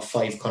of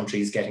 5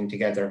 countries getting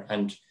together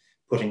and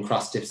putting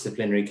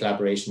cross-disciplinary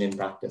collaboration in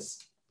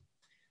practice.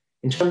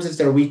 In terms of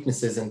their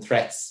weaknesses and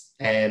threats,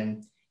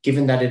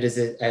 given that it is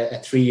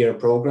a 3-year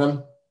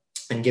program,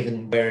 and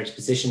given where it's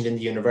positioned in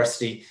the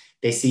university,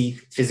 they see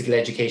physical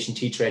education,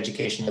 teacher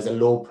education as a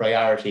low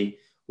priority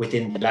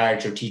within the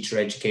larger teacher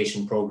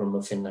education program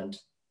of Finland.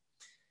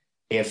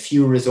 They have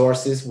few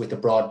resources with a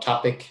broad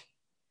topic.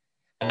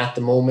 And at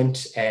the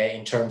moment,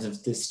 in terms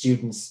of the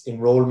students'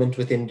 enrollment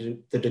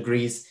within the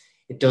degrees,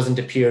 it doesn't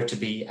appear to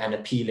be an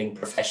appealing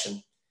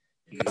profession,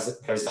 because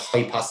there's a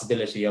high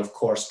possibility of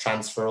course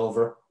transfer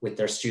over with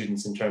their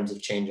students in terms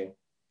of changing.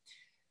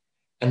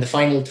 And the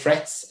final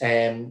threats,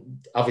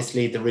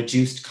 obviously the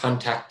reduced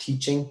contact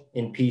teaching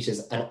in PEAT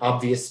is an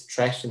obvious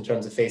threat in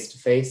terms of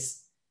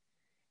face-to-face.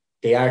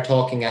 They are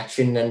talking at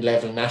Finland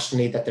level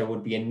nationally that there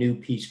would be a new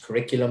PEAT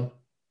curriculum.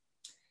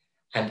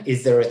 And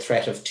is there a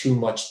threat of too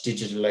much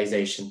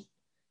digitalization?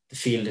 The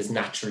field is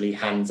naturally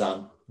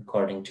hands-on,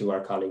 according to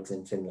our colleagues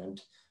in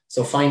Finland.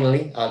 So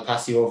finally, I'll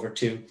pass you over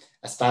to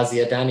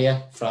Aspasia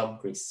Dania from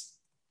Greece.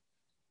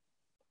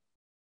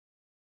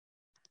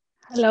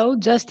 Hello,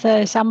 just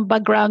some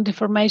background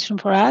information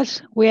for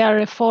us. We are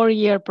a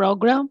 4-year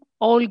program.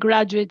 All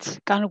graduates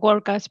can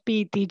work as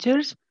PE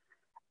teachers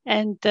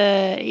and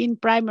in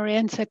primary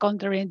and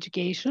secondary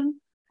education.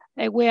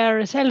 We are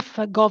a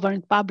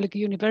self-governed public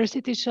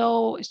university,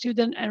 so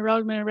student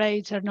enrollment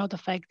rates are not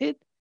affected.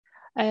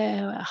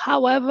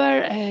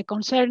 However,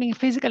 concerning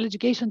physical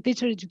education,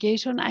 teacher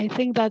education, I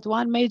think that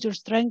one major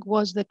strength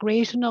was the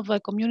creation of a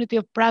community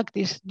of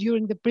practice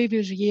during the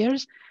previous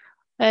years,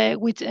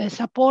 which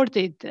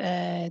supported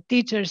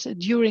teachers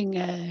during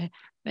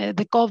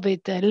the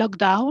COVID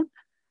lockdown.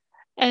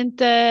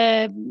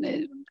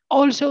 And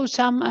also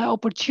some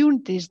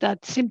opportunities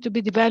that seem to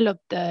be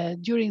developed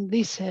during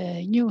this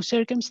new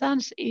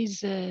circumstance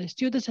is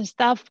students and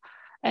staff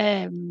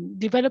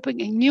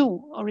developing a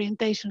new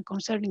orientation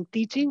concerning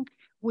teaching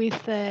with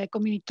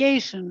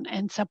communication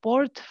and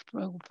support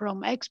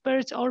from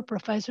experts or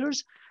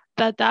professors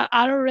that are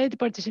already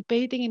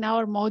participating in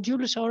our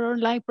modules or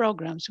online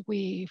programs.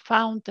 We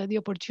found the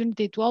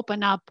opportunity to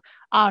open up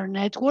our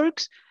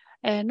networks,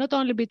 not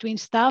only between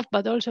staff,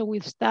 but also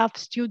with staff,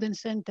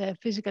 students, and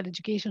physical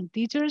education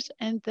teachers.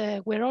 And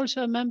we're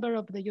also a member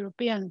of the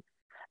European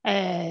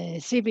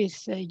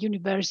Civis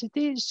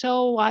University.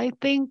 So I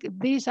think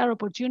these are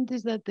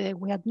opportunities that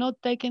we had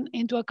not taken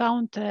into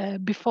account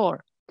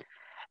before.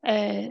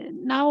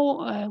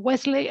 Now,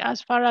 Wesley,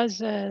 as far as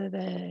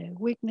the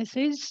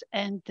weaknesses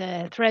and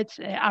threats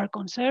are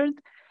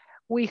concerned,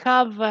 we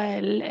have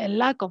a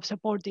lack of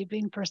supportive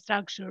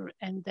infrastructure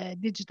and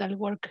digital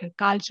work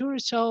culture.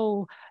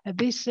 So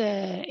this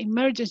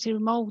emergency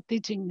remote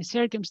teaching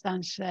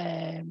circumstance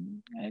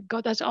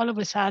got us all of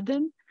a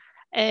sudden.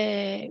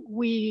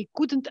 We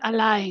couldn't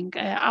align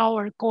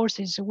our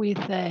courses with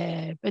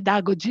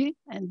pedagogy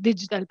and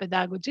digital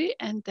pedagogy,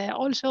 and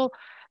also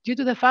due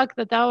to the fact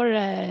that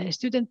our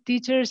student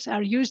teachers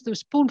are used to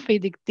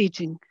spoon-feeding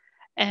teaching.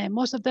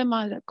 Most of them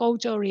are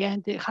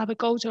coach-oriented, have a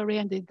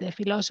coach-oriented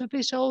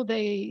philosophy, so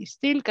they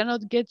still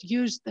cannot get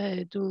used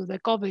to the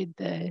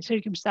COVID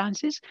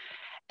circumstances.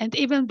 And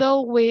even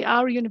though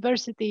our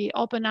university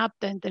opened up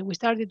and we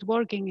started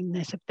working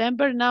in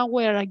September, now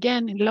we're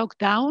again in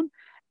lockdown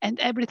and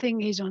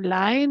everything is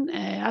online,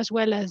 as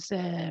well as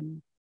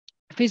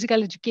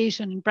physical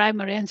education in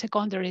primary and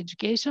secondary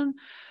education.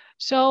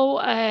 So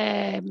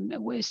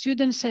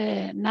students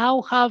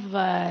now have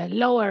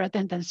lower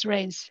attendance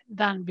rates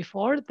than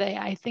before.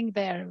 I think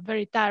they are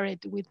very tired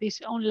with this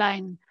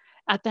online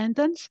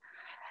attendance.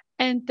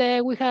 And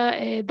I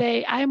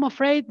am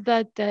afraid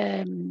that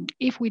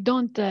if we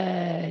don't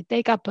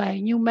take up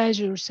new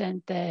measures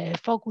and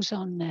focus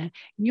on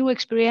new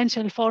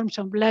experiential forms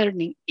of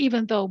learning,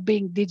 even though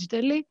being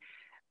digitally,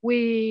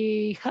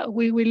 we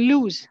will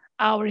lose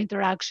our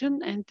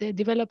interaction and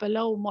develop a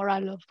low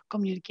morale of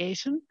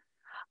communication.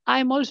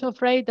 I'm also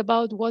afraid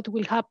about what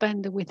will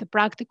happen with the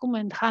practicum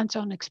and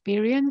hands-on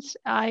experience.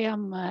 I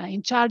am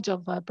in charge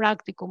of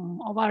practicum,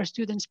 of our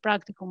students'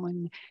 practicum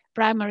in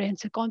primary and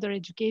secondary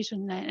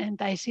education,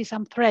 and I see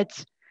some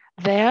threats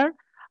there.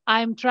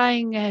 I'm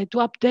trying to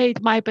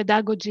update my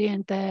pedagogy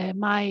and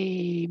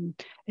my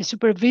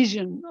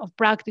supervision of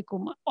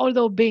practicum,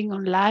 although being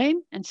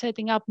online and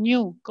setting up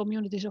new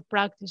communities of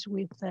practice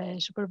with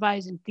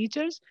supervising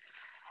teachers.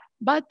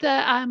 But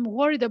I'm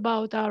worried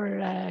about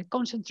our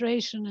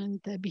concentration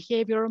and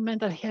behavioral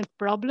mental health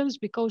problems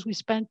because we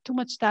spend too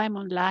much time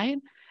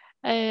online,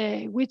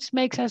 which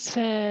makes us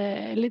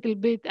a little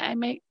bit,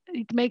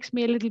 it makes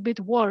me a little bit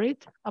worried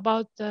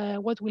about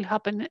what will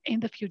happen in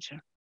the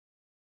future.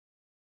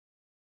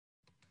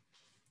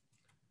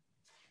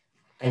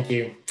 Thank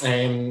you.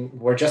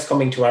 We're just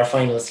coming to our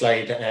final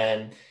slide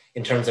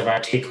in terms of our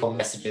take-home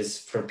messages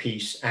for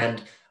PEAT.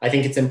 And I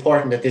think it's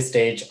important at this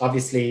stage,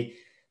 obviously,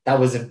 that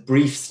was a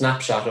brief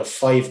snapshot of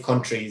 5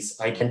 countries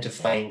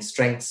identifying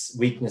strengths,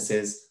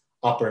 weaknesses,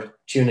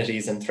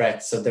 opportunities, and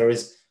threats. So there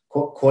is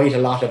quite a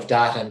lot of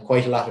data and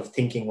quite a lot of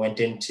thinking went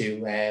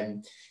into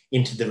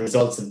the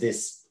results of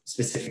this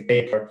specific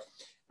paper.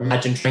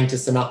 Imagine trying to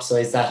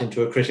synopsize that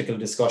into a critical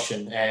discussion.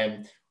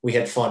 We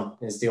had fun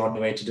is the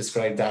only way to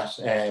describe that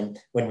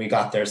when we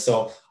got there.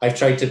 So I've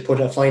tried to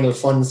put a final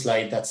fun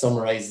slide that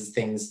summarizes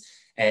things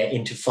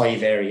into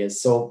 5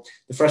 areas. So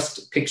the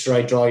first picture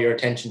I draw your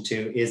attention to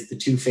is the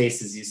 2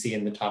 faces you see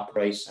in the top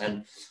right.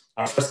 And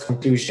our first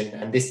conclusion,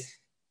 and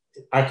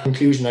our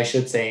conclusion, I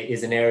should say,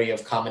 is an area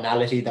of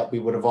commonality that we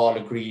would have all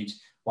agreed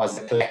was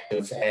a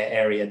collective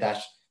area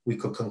that we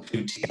could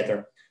conclude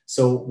together.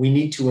 So we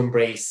need to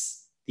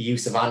embrace the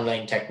use of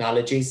online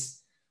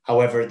technologies.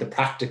 However, the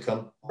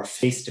practicum or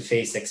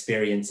face-to-face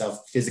experience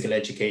of physical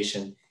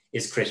education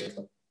is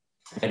critical.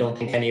 I don't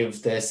think any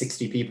of the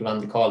 60 people on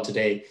the call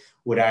today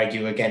would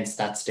argue against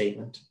that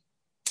statement.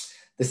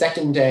 The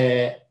second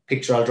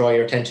picture I'll draw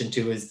your attention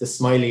to is the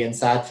smiley and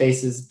sad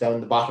faces down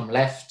the bottom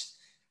left.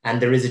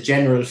 And there is a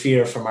general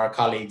fear from our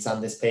colleagues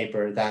on this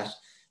paper that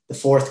the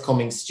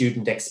forthcoming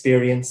student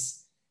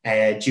experience,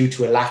 due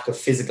to a lack of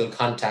physical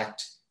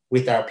contact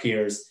with our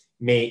peers,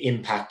 may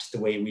impact the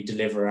way we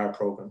deliver our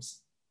programs.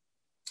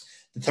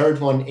 The third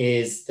one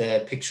is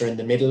the picture in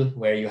the middle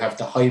where you have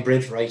the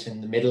hybrid right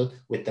in the middle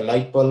with the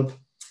light bulb.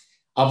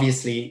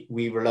 Obviously,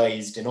 we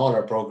realized in all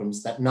our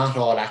programs that not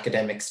all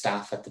academic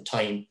staff at the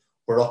time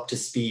were up to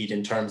speed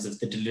in terms of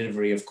the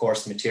delivery of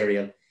course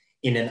material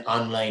in an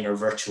online or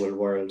virtual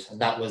world.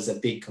 And that was a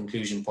big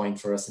conclusion point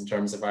for us in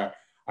terms of our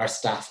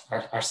staff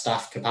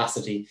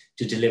capacity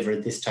to deliver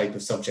this type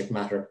of subject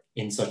matter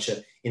in such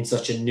a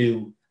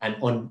new and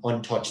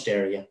untouched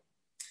area.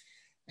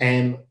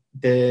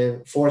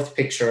 The fourth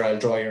picture I'll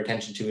draw your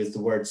attention to is the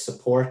word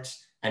support.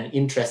 And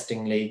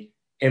interestingly,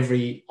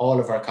 all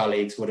of our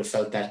colleagues would have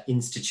felt that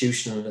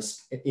institutional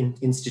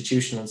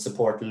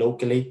support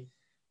locally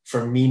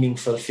for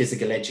meaningful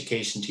physical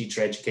education,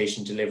 teacher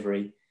education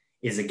delivery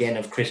is again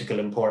of critical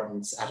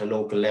importance at a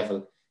local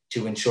level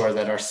to ensure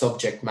that our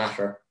subject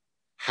matter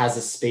has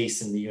a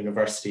space in the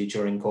university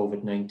during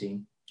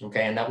COVID-19.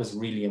 Okay, and that was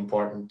really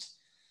important.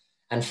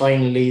 And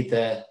finally,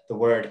 the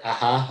word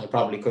aha. I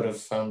probably could have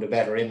found a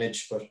better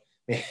image, but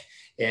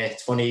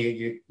it's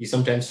funny, you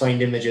sometimes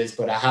find images,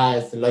 but aha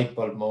is the light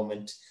bulb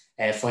moment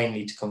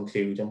finally to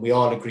conclude. And we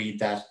all agreed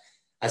that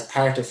as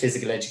part of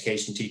physical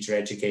education, teacher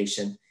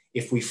education,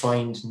 if we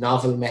find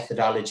novel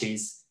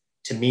methodologies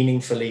to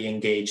meaningfully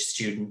engage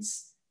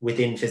students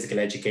within physical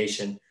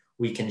education,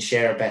 we can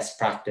share best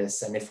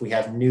practice. And if we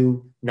have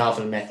new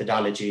novel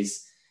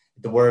methodologies,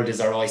 the world is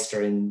our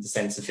oyster in the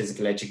sense of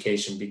physical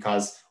education,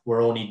 because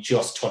we're only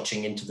just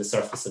touching into the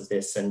surface of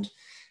this. And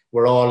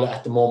we're all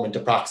at the moment,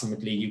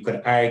 approximately, you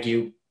could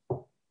argue,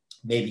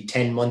 maybe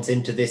 10 months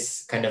into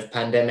this kind of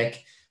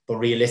pandemic, but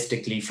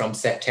realistically from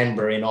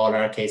September in all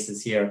our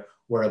cases here,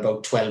 we're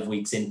about 12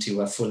 weeks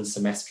into a full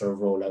semester of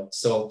rollout.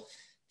 So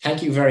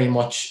thank you very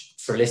much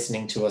for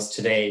listening to us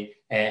today.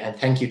 And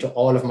thank you to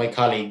all of my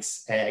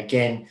colleagues,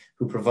 again,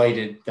 who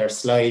provided their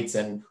slides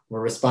and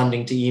were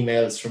responding to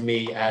emails from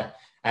me at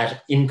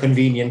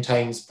inconvenient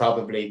times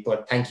probably,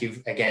 but thank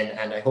you again.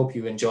 And I hope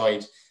you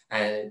enjoyed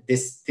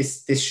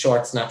this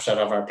short snapshot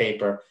of our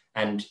paper,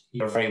 and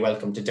you're very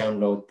welcome to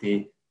download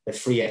the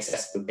free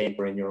accessible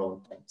paper in your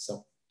own time.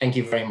 So thank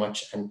you very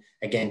much. And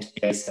again, to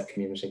the ISEP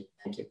community,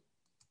 thank you.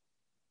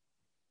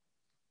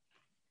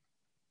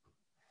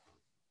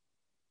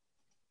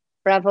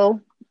 Bravo,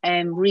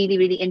 really,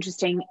 really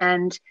interesting.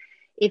 And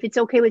if it's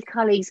okay with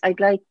colleagues, I'd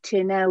like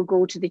to now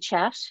go to the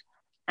chat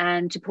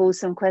and to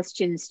pose some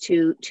questions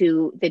to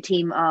the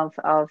team of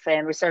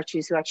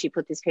researchers who actually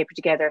put this paper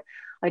together.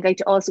 I'd like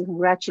to also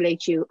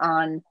congratulate you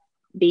on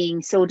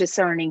being so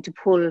discerning to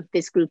pull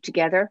this group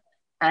together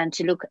and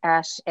to look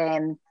at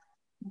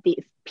the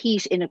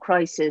peat in a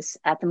crisis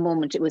at the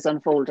moment it was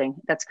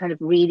unfolding. That's kind of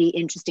really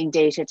interesting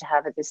data to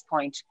have at this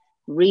point,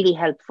 really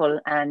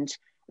helpful and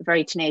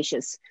very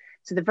tenacious.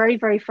 So the very,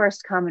 very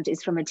first comment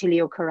is from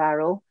Attilio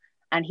Carraro,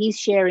 and he's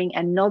sharing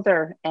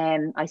another,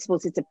 I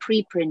suppose it's a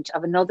preprint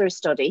of another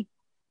study,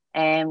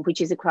 which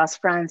is across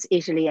France,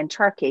 Italy, and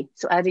Turkey.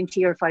 So adding to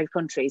your 5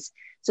 countries.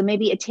 So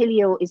maybe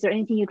Attilio, is there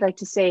anything you'd like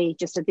to say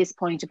just at this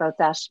point about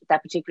that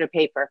particular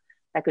paper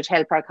that could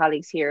help our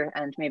colleagues here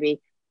and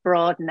maybe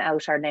broaden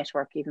out our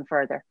network even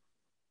further?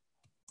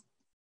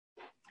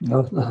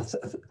 No,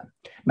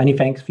 many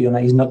thanks,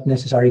 Fiona. It's not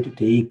necessary to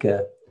take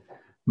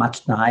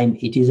much time.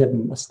 It is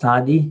a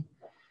study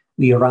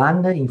we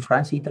ran in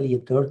France, Italy,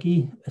 and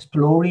Turkey,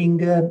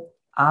 exploring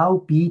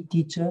how PE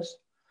teachers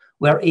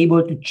were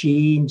able to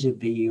change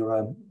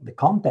the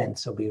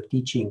contents of their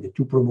teaching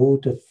to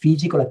promote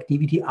physical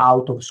activity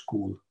out of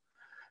school.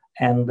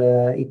 And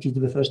it is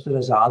the first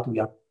result. We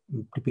are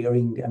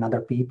preparing another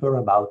paper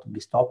about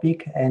this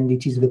topic, and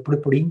it is the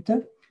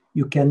preprint.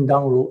 You can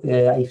download,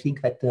 I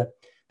think that the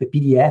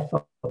PDF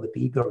of the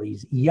paper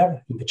is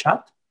here in the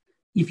chat.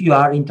 If you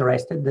are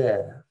interested,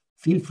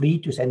 feel free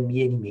to send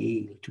me an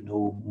email to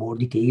know more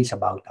details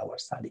about our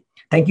study.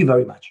 Thank you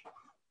very much.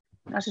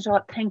 Not at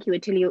all. Thank you,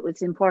 Attilio.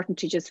 It's important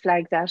to just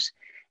flag that.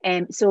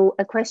 So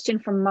a question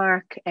from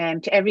Mark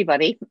to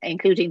everybody,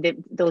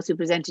 including those who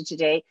presented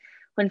today.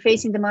 when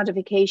facing the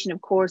modification of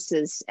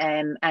courses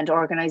and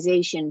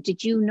organisation,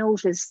 did you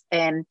notice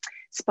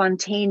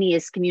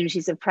spontaneous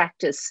communities of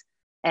practice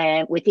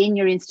within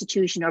your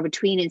institution or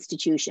between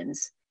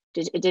institutions?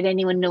 Did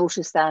anyone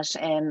notice that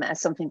as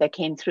something that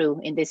came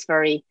through in this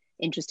very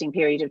interesting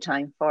period of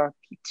time for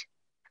Pete?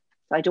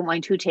 I don't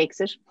mind who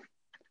takes it.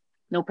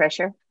 No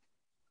pressure.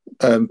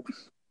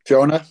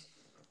 Fiona?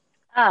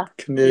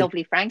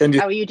 Lovely, Frank.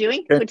 How are you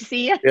doing? Good to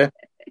see you. Yeah.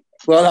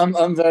 Well,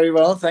 I'm very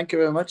well. Thank you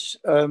very much.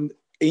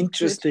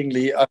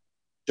 Interestingly, I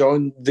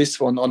joined this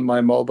one on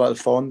my mobile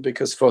phone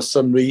because for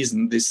some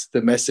reason,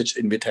 the message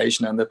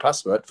invitation and the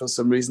password for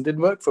some reason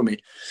didn't work for me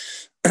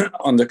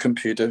on the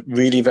computer.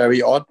 Really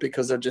very odd,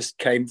 because I just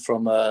came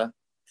from a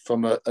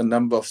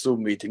number of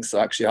Zoom meetings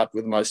I actually had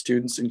with my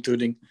students,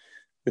 including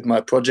with my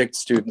project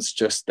students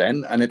just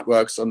then, and it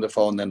works on the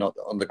phone and not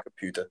on the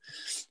computer.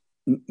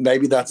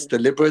 Maybe that's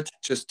deliberate,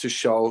 just to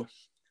show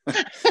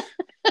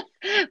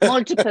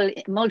multiple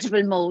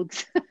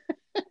modes.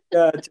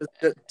 Yeah,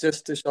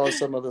 just to show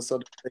some of the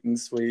sort of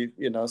things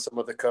some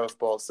of the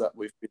curveballs that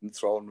we've been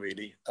thrown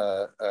really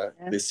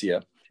this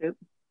year. True.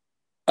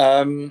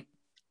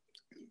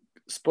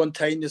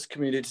 Spontaneous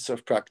communities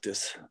of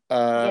practice.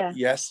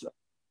 Yes, a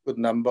good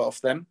number of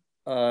them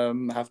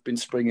have been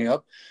springing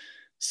up.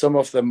 Some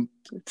of them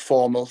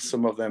formal,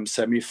 some of them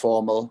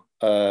semi-formal,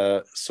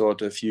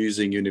 sort of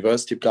using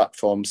university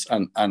platforms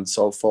and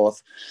so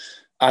forth.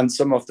 And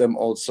some of them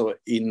also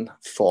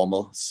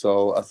informal.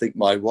 So I think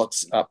my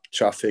WhatsApp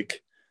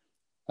traffic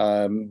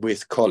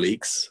with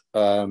colleagues,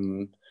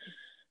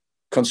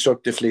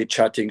 constructively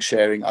chatting,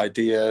 sharing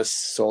ideas,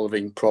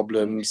 solving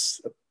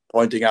problems,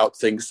 pointing out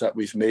things that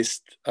we've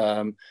missed,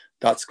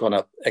 that's gone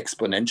up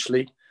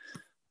exponentially.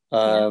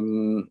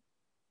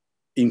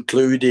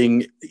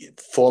 Including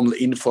formal,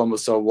 informal,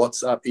 so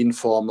WhatsApp,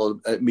 informal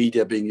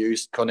media being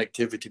used,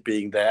 connectivity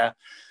being there,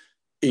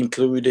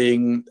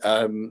 including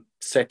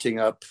setting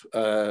up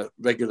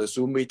regular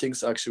Zoom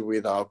meetings actually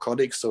with our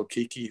colleagues. So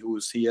Kiki,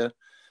 who's here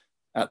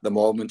at the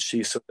moment,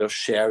 she's sort of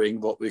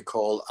sharing what we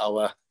call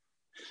our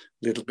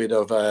little bit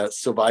of a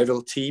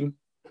survival team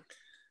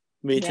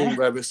meeting,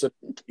 where we're sort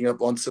of meeting up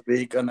once a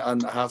week and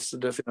have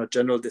sort of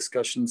general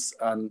discussions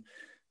and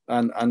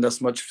as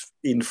much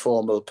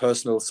informal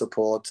personal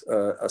support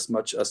as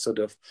much as sort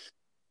of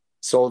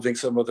solving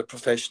some of the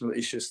professional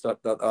issues that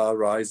are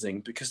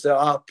arising, because there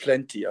are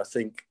plenty. I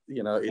think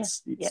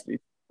it's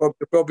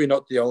probably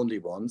not the only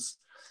ones.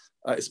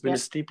 It's been a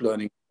steep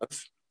learning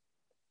curve.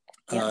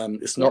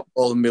 It's not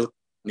all milk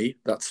money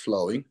that's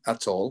flowing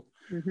at all.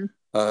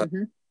 I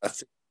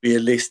think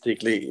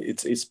realistically,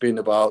 it's been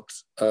about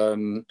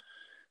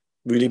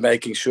really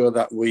making sure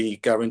that we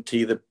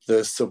guarantee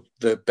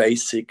the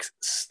basic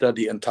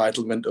study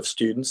entitlement of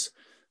students,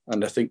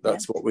 and I think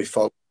that's what we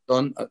focused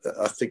on.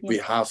 I think we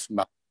have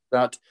mapped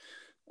that,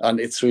 and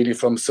it's really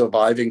from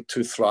surviving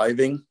to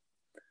thriving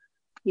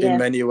in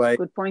many ways.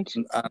 Good point.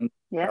 And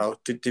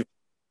to develop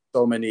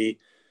so many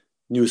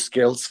new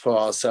skills for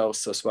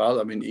ourselves as well.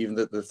 I mean, even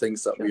the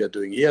things that we are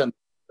doing here and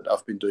that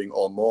I've been doing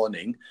all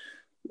morning,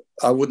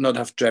 I would not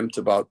have dreamt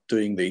about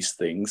doing these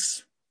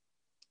things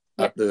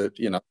at the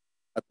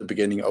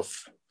beginning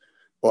of,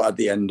 or at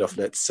the end of,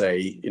 let's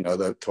say,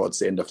 towards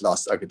the end of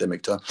last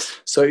academic term.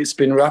 So it's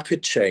been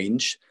rapid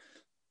change.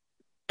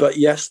 But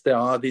yes, there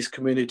are these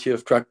community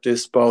of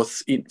practice,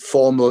 both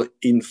formal,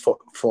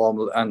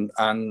 informal,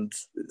 and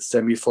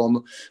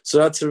semi-formal. So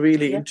that's a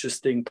really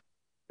interesting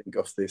thing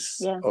of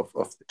this.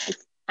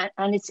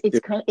 And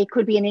it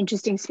could be an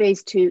interesting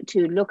space to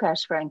look at,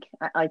 Frank.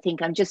 I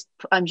think I'm just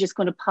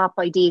going to pop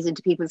ideas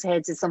into people's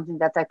heads as something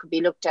that could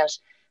be looked at,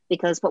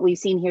 because what we've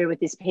seen here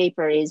with this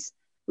paper is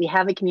we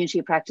have a community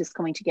of practice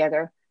coming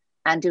together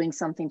and doing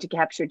something to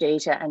capture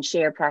data and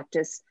share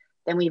practice.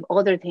 Then we have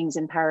other things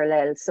in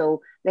parallel.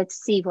 So let's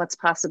see what's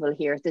possible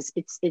here.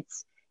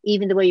 It's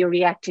even the way you're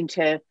reacting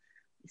to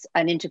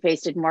an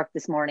interface didn't work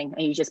this morning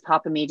and you just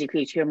pop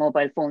immediately to your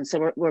mobile phone.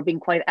 So we're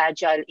being quite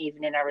agile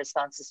even in our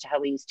responses to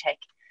how we use tech.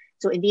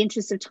 So in the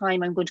interest of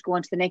time, I'm going to go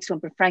on to the next one.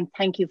 But Frank,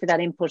 thank you for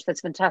that input.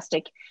 That's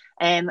fantastic.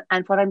 And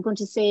what I'm going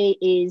to say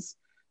is,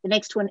 the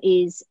next one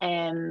is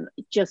I'll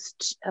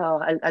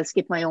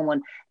skip my own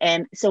one.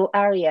 So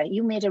Aria,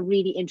 you made a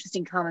really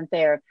interesting comment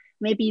there.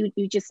 Maybe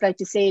you just like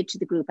to say it to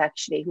the group,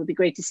 actually. It would be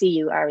great to see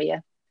you,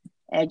 Aria,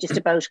 just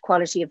about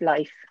quality of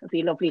life. It'd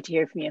be lovely to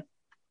hear from you.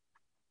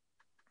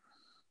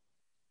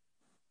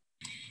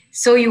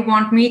 So you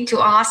want me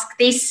to ask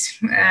this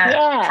from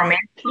everyone?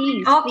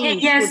 Please. Okay,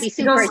 please. yes. It would be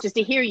super just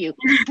to hear you.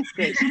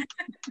 Great.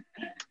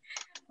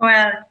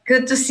 Well,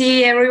 good to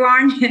see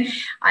everyone.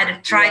 I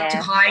tried to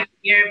hide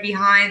here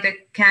behind the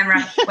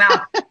camera.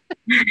 Well,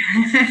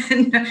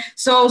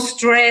 so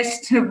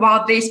stressed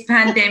about this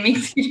pandemic.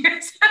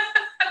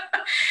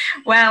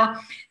 Well,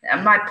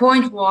 my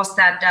point was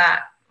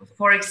that,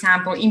 for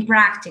example, in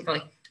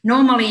practically,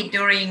 normally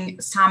during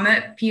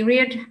summer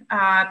period,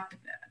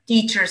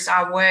 teachers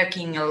are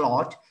working a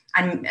lot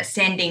and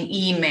sending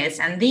emails.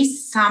 And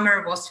this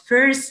summer was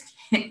first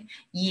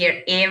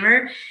year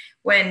ever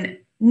when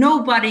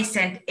nobody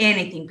sent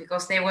anything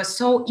because they were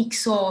so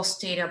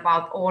exhausted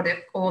about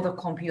all the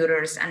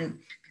computers. And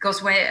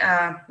because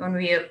when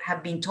we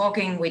have been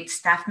talking with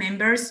staff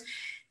members,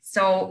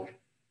 so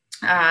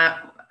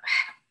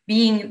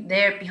being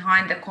there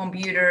behind the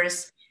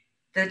computers,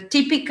 the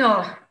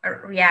typical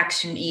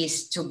reaction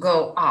is to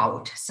go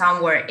out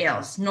somewhere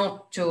else,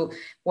 not to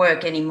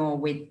work anymore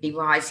with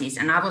devices.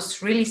 And I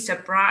was really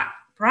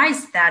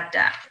surprised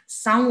that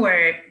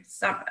somewhere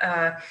some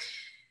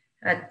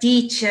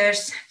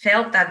teachers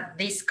felt that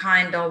this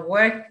kind of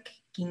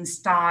working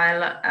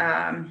style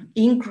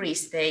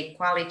increased their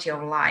quality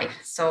of life.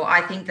 So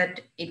I think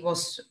that it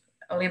was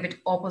a little bit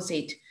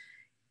opposite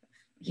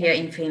here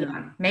in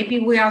Finland. Maybe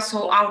we are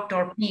so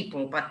outdoor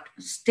people, but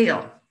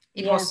still.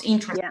 It was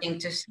interesting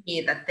to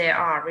see that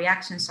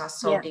reactions are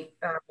so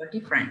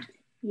different.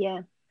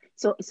 Yeah.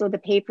 So the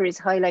paper is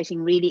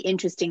highlighting really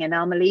interesting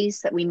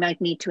anomalies that we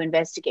might need to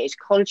investigate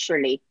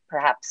culturally,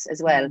 perhaps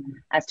as well,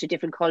 as to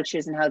different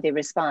cultures and how they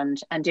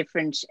respond, and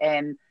different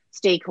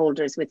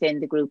stakeholders within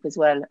the group as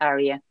well.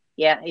 Arya,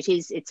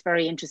 it's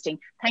very interesting.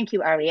 Thank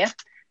you, Arya.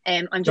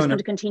 I'm just going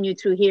to continue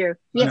through here.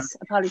 Yes,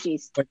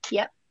 apologies.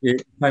 Yeah.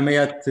 If I may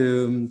add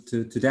to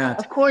that.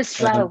 Of course,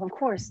 João, of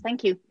course.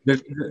 Thank you.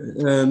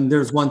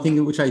 There's one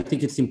thing which I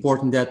think it's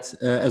important that,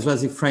 as well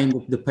as you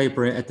framed the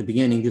paper at the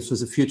beginning, this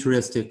was a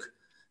futuristic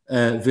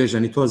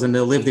vision. It wasn't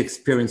a lived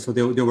experience, so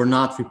they were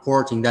not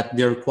reporting that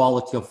their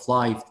quality of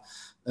life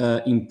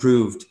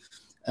improved.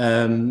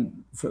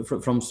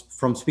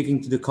 From speaking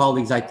to the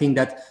colleagues, I think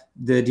that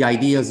the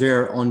ideas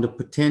there on the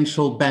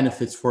potential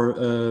benefits for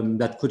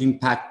that could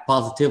impact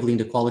positively in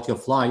the quality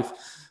of life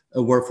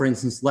were, for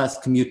instance, less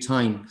commute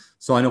time.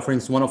 So I know, for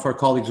instance, one of our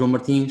colleagues, João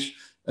Martins,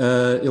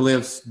 he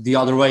lives the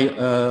other way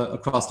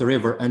across the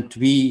river, and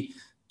to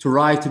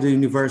arrive to the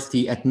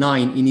university at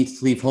 9, he needs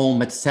to leave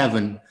home at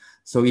 7.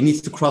 So he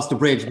needs to cross the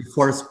bridge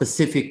before a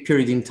specific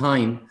period in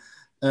time,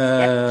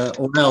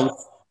 or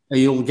else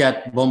you'll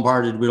get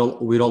bombarded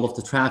with all of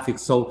the traffic.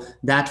 So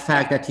that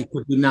fact that he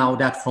could do now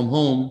that from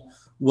home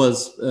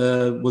was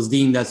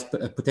deemed as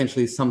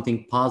potentially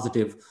something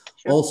positive.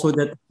 Sure. Also,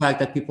 that fact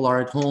that people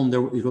are at home,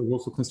 it was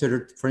also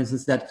considered, for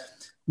instance, that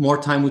more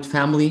time with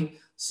family.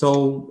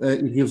 So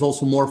it gives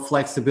also more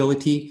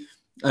flexibility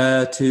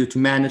to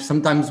manage.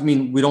 Sometimes,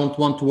 we don't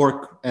want to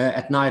work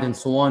at night and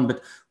so on,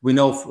 but we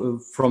know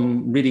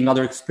from reading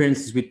other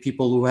experiences with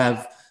people who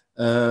have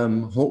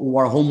who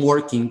are home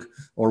working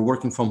or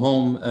working from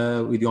home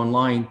with the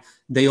online,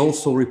 they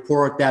also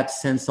report that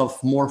sense of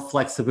more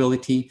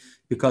flexibility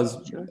because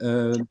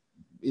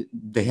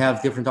they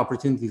have different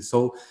opportunities.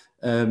 So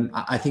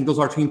I think those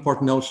are two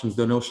important notions.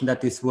 The notion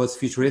that this was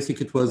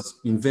futuristic, it was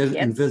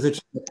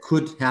envisaged that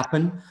could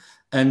happen,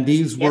 and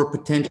these were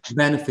potential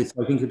benefits.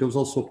 I think it was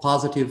also a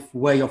positive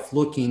way of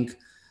looking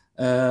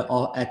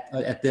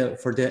at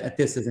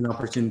this as an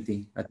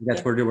opportunity. I think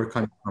that's where they were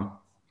coming from.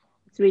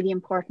 It's really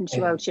important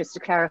just to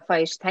clarify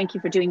it. Thank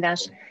you for doing that.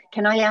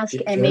 Can I ask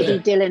maybe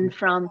Dylan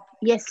from?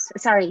 Yes,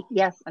 sorry.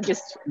 Yes, I'm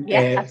just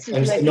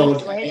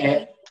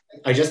absolutely.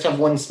 I just have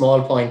one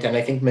small point, and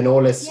I think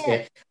Manolis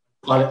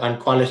on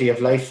quality of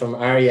life from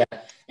Arya.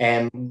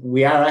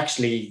 We are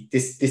actually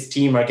this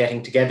team are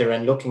getting together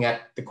and looking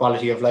at the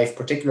quality of life,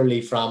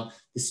 particularly from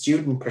the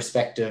student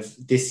perspective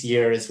this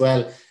year as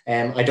well.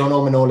 I don't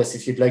know, Manolis,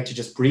 if you'd like to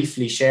just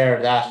briefly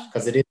share that,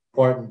 because it is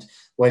important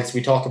whilst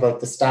we talk about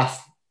the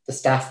staff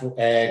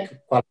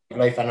quality of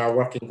life and our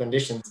working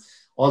conditions,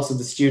 also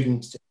the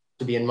student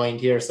to be in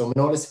mind here. So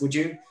Manolis,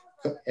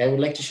 I would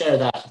like to share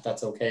that, if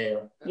that's okay.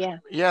 Yeah,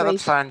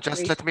 that's fine.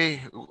 Just let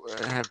me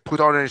put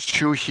on a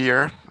shoe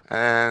here,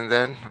 and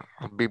then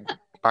I'll be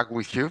back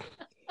with you.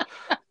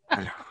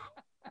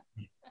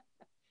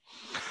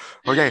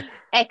 Okay.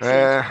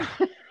 Excellent.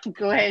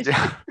 Go ahead.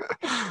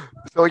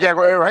 So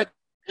right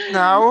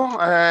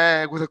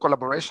now, with the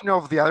collaboration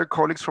of the other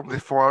colleagues from the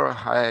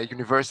 4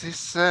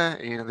 universities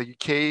in the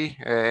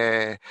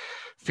UK,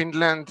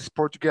 Finland,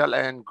 Portugal,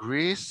 and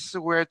Greece,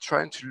 we're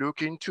trying to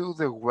look into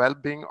the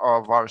well-being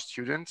of our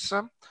students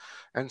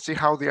and see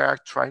how they are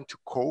trying to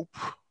cope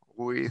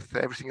with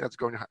everything that's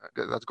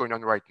going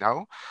on right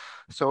now.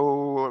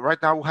 So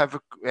right now we have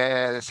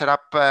set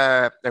up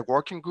a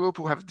working group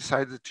who have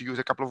decided to use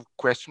a couple of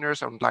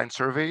questionnaires, online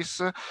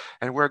surveys,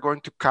 and we're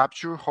going to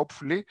capture,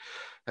 hopefully,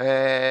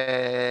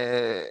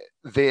 the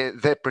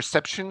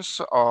perceptions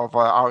of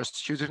our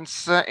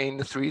students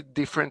in 3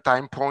 different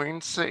time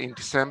points in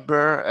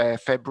December,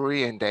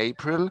 February, and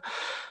April.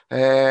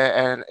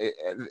 And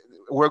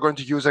we're going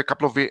to use a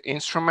couple of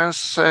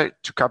instruments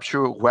to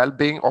capture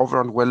well-being,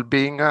 overall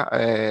well-being,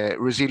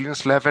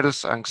 resilience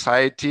levels,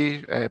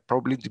 anxiety,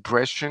 probably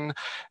depression,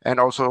 and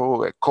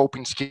also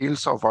coping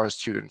skills of our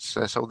students.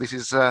 So this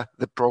is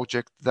the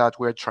project that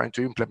we're trying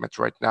to implement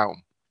right now.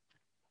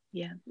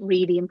 Yeah,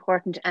 really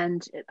important,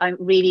 and I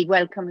really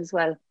welcome as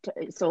well.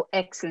 So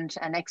excellent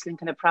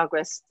kind of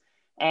progress,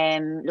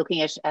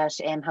 looking at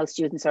how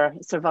students are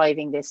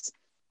surviving this,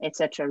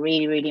 etc.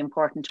 Really, really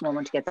important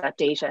moment to get that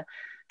data.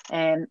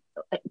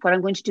 What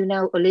I'm going to do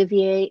now,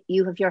 Olivier,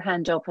 you have your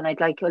hand up, and I'd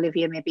like,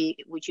 Olivier, maybe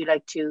would you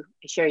like to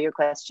share your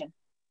question?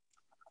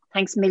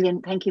 Thanks a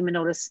million. Thank you,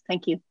 Manolis.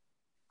 Thank you.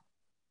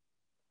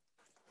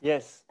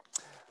 Yes.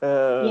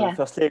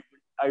 Firstly,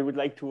 I would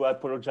like to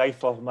apologize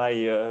for my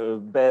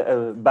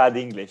bad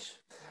English.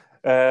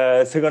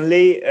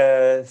 Secondly,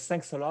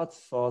 thanks a lot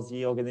for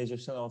the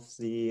organization of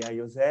the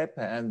IOSEP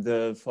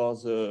and for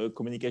the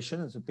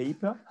communication of the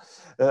paper.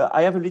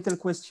 I have a little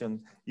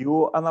question.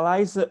 You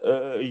analyze,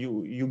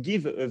 you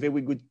give a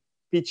very good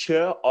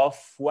picture of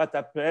what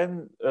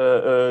happened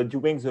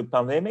during the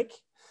pandemic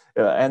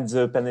and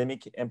the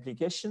pandemic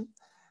implication.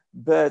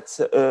 But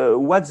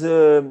what's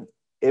the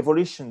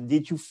evolution?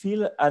 Did you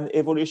feel an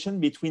evolution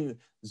between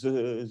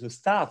the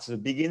start, the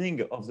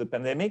beginning of the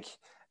pandemic,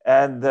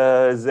 and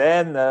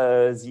then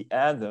the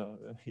end?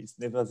 It's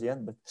never the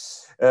end,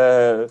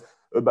 but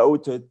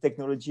about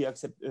technology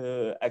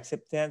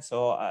acceptance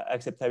or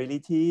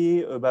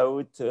acceptability,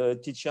 about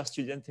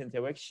teacher-student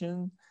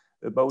interaction,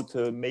 about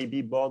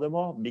maybe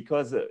boredom,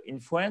 because in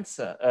France,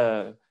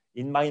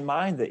 in my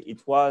mind,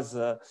 it was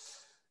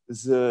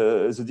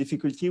the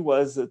difficulty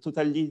was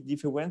totally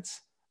different.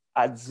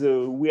 At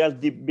the real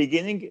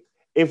beginning,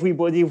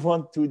 everybody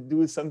wants to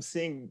do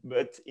something,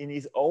 but in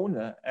his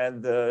own,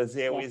 and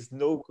there is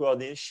no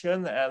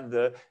coordination,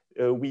 and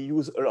we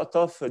use a lot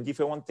of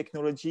different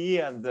technology,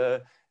 and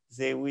there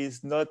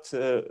is not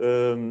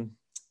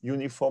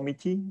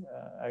uniformity.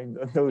 I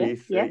don't know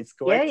if it's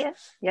correct.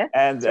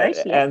 And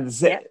then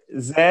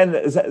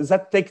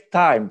that takes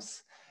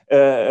times.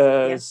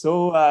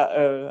 So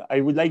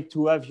I would like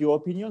to have your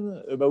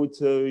opinion about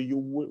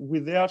your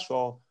research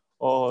or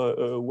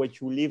what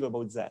you live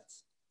about that.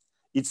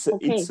 It's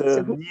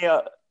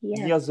near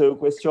the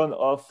question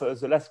of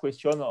the last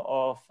question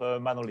of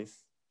Manolis.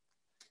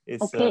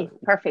 Okay,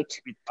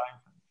 perfect.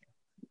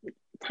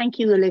 Thank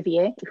you,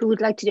 Olivier. Who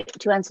would like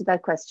to answer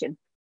that question?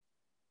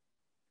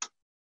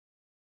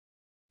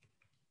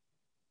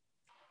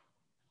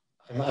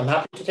 I'm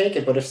happy to take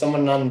it, but if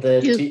someone on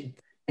the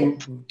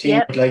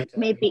team would like to,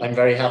 maybe. I'm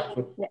very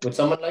happy. Would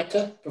someone like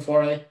to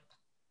before I?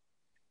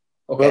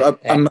 Okay. Well,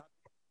 I'm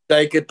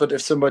take it, but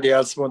if somebody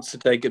else wants to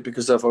take it,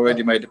 because I've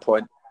already made a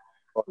point.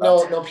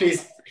 No,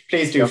 please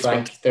do,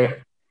 Frank.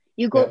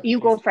 You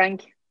go,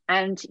 Frank.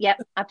 And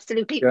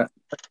absolutely. Yeah.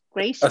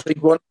 Great. I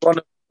think one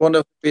of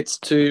the bits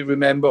to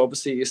remember,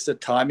 obviously, is the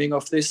timing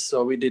of this.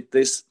 So we did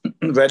this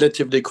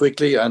relatively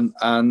quickly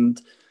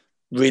and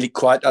really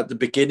quite at the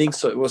beginning.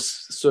 So it was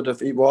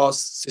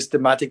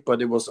systematic,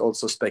 but it was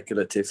also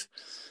speculative.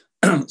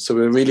 So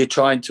we're really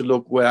trying to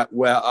look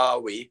where are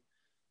we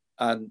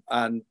and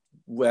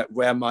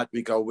where might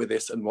we go with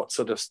this, and what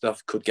sort of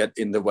stuff could get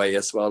in the way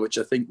as well, which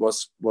I think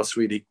was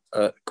really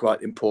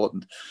quite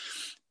important.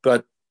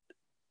 But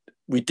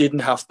we didn't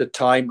have the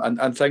time,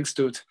 and thanks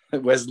to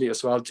Wesley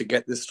as well, to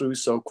get this through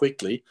so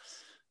quickly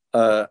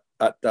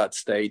at that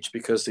stage,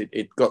 because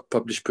it got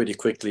published pretty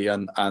quickly,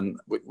 and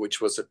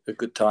which was a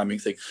good timing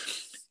thing.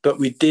 But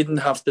we didn't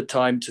have the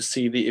time to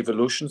see the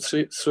evolution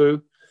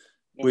through,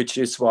 which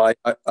is why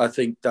I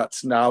think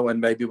that's now,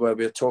 and maybe where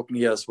we're talking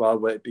here as well,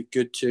 where it'd be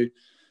good to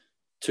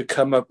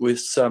come up with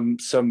some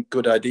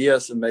good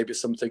ideas and maybe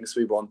some things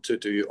we want to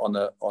do on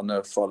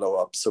a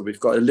follow-up. So we've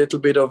got a little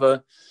bit of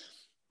a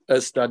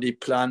study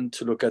plan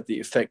to look at the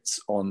effects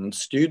on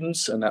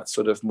students, and that's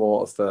sort of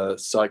more of a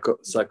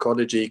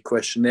psychology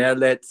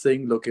questionnaire-led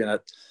thing, looking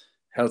at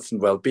health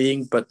and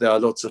well-being, but there are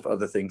lots of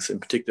other things in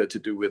particular to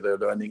do with the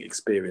learning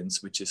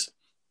experience, which is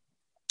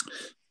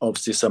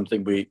obviously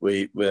something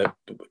we're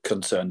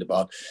concerned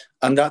about.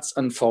 And that's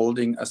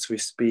unfolding as we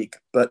speak.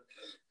 But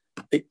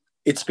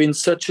it's been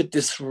such a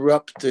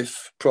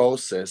disruptive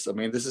process. I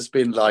mean, this has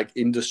been like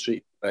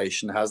industry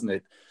innovation, hasn't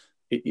it?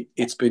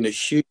 It's been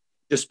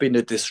just been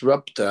a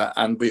disruptor,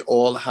 and we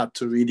all had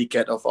to really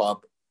get off our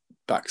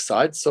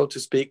backside, so to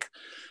speak,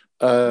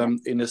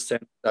 in a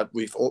sense that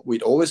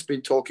we'd always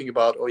been talking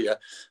about,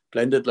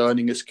 blended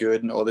learning is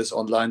good and all this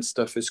online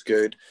stuff is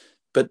good.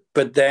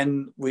 But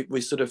then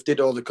we sort of did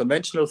all the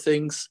conventional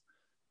things,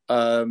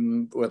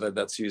 whether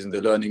that's using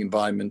the learning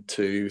environment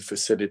to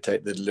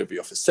facilitate the delivery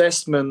of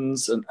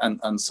assessments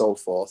and so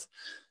forth,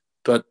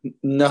 but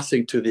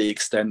nothing to the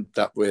extent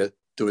that we're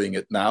doing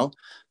it now.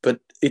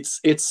 But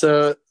it's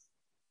a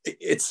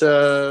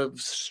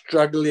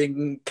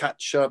struggling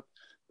catch up,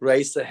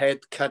 race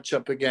ahead, catch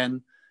up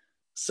again.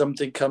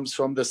 Something comes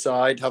from the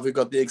side. Have we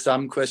got the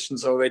exam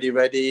questions already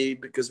ready?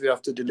 Because we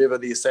have to deliver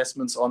the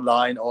assessments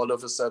online all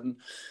of a sudden.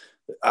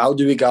 How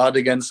do we guard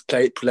against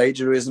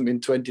plagiarism in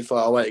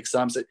 24-hour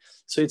exams?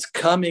 So it's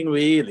coming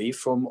really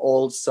from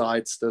all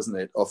sides, doesn't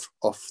it, of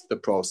the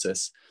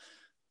process.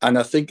 And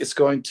I think it's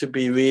going to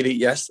be really,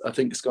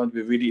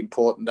 really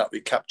important that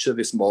we capture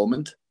this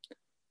moment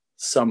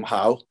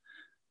somehow,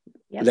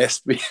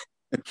 lest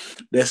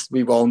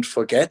we won't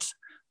forget.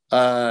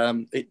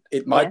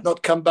 It might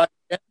not come back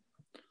again,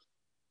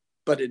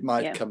 but it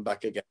might come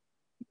back again.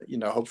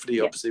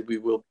 Hopefully, obviously, we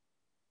will be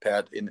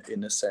prepared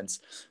in a sense.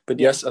 But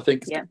yes, I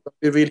think it's going to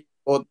be really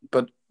important.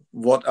 But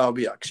what are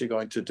we actually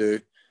going to do?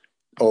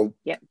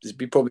 There's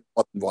probably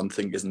one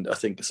thing, isn't it? I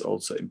think is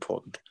also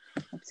important.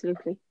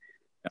 Absolutely.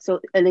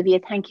 So, Olivia,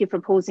 thank you for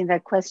posing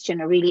that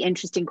question, a really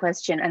interesting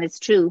question. And it's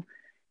true,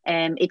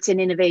 It's an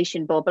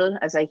innovation bubble,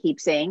 as I keep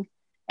saying.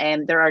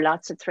 There are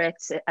lots of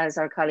threats, as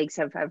our colleagues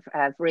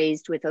have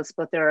raised with us,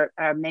 but there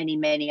are many,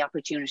 many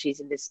opportunities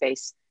in this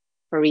space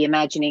for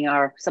reimagining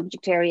our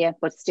subject area,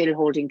 but still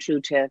holding true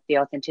to the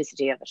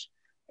authenticity of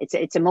it.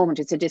 It's a moment,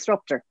 it's a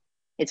disruptor.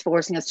 It's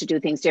forcing us to do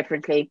things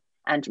differently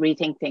and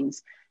rethink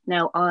things.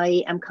 Now,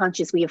 I am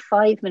conscious we have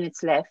 5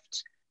 minutes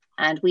left,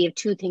 and we have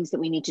 2 things that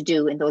we need to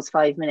do in those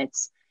 5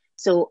 minutes.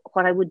 So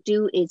what I would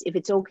do is, if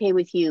it's okay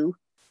with you,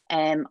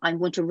 I'm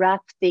going to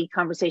wrap the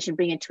conversation,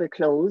 bring it to a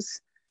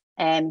close,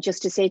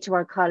 just to say to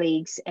our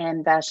colleagues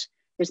that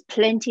there's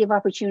plenty of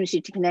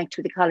opportunity to connect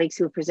with the colleagues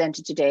who have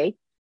presented today.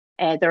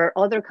 There are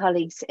other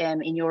colleagues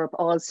in Europe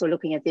also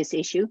looking at this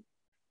issue.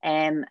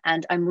 And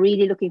I'm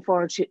really looking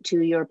forward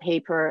to your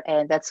paper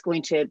that's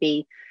going to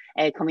be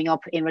coming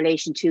up in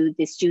relation to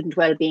the student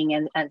well-being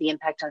and the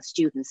impact on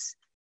students.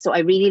 So I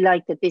really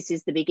like that this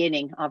is the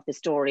beginning of the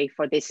story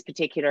for this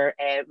particular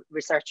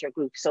researcher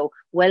group. So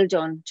well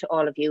done to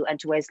all of you, and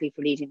to Wesley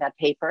for leading that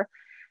paper.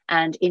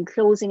 And in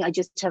closing, I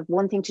just have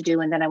one thing to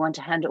do, and then I want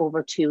to hand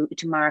over to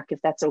Mark, if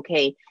that's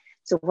okay.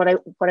 So what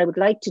I would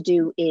like to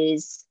do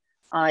is,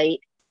 I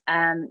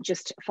am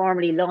just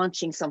formally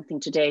launching something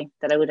today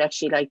that I would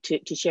actually like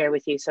to share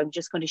with you. So I'm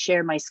just going to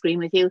share my screen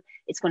with you.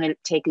 It's going to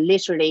take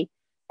literally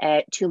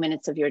 2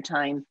 minutes of your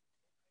time,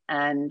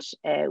 and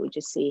we'll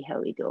just see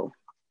how we go.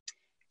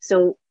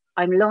 So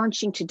I'm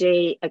launching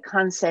today a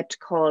concept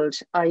called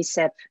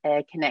ICEP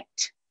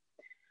Connect,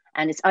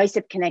 and it's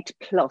ICEP Connect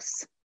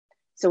Plus.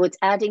 So it's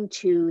adding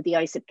to the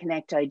ICEP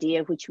Connect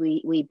idea, which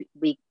we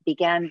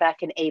began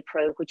back in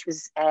April, which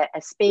was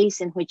a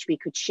space in which we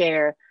could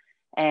share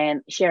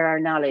our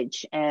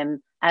knowledge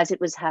as it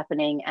was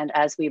happening and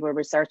as we were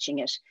researching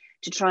it,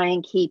 to try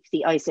and keep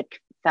the ICEP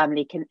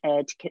family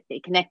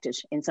connected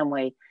in some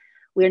way.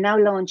 We're now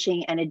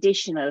launching an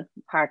additional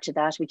part to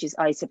that, which is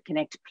ICEP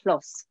Connect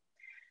Plus.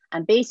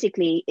 And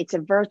basically, it's a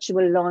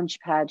virtual launch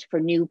pad for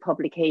new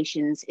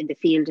publications in the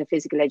field of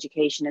physical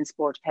education and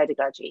sport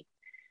pedagogy.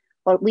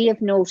 What we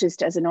have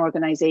noticed as an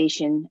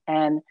organisation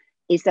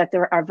is that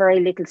there are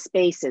very little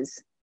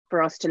spaces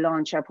for us to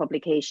launch our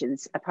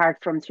publications, apart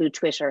from through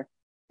Twitter,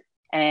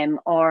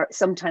 or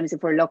sometimes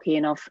if we're lucky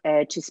enough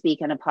to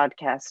speak on a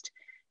podcast.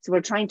 So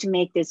we're trying to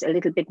make this a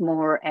little bit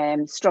more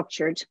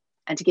structured,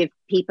 and to give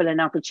people an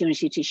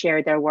opportunity to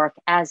share their work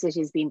as it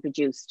is being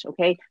produced,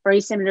 okay? Very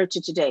similar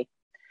to today.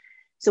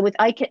 So with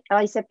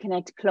ICEP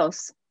Connect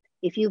Plus,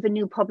 if you have a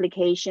new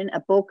publication, a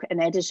book,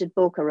 an edited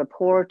book, a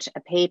report, a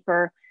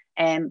paper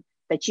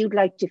that you'd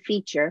like to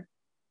feature,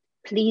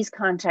 please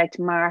contact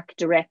Mark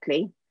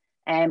directly.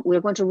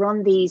 We're going to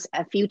run these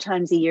a few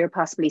times a year,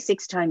 possibly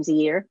 6 times a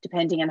year,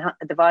 depending on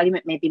the volume.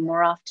 It may be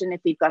more often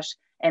if we've got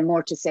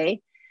more to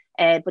say.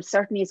 But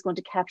certainly it's going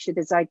to capture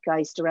the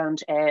zeitgeist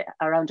around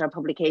our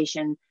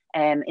publication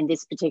in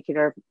this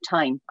particular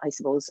time, I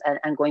suppose,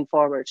 and going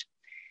forward.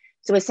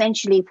 So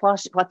essentially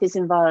what this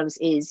involves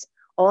is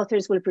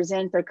authors will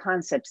present their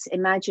concepts.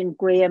 Imagine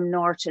Graham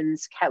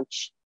Norton's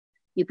couch.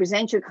 You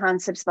present your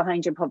concepts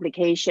behind your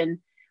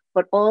publication,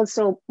 but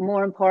also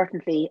more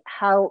importantly,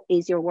 how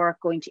is your work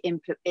going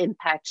to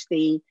impact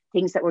the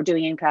things that we're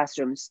doing in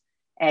classrooms,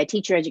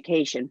 teacher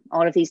education,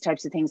 all of these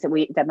types of things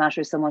that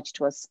matter so much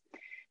to us.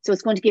 So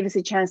it's going to give us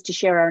a chance to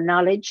share our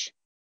knowledge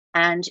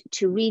and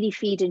to really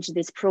feed into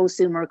this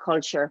prosumer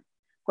culture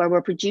where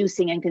we're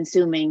producing and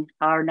consuming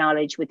our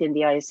knowledge within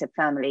the ICEP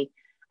family.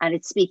 And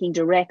it's speaking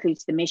directly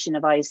to the mission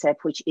of ICEP,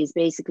 which is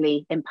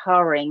basically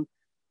empowering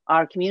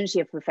our community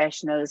of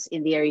professionals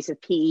in the areas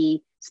of PE,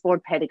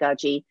 sport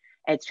pedagogy,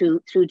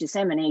 through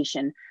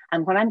dissemination.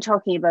 And what I'm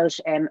talking about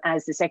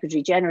as the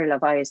Secretary General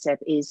of ICEP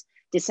is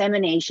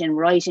dissemination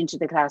right into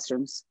the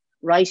classrooms,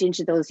 right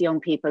into those young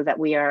people that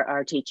we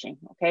are teaching,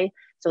 okay?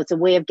 So it's a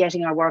way of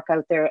getting our work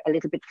out there a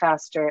little bit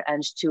faster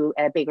and to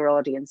a bigger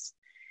audience.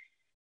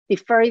 The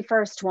very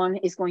first one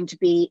is going to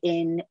be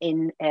in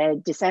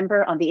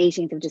December, on the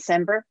 18th of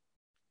December.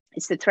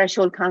 It's the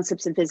Threshold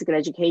Concepts in Physical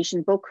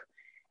Education book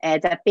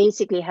that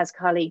basically has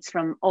colleagues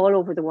from all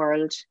over the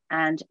world,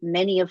 and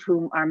many of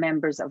whom are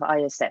members of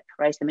ICEP,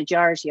 right? The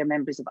majority are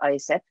members of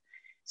ICEP.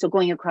 So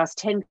going across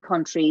 10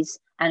 countries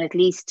and at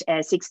least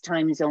 6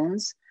 time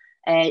zones,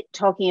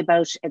 talking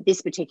about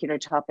this particular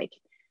topic.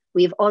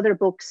 We have other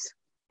books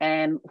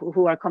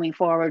who are coming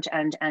forward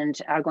and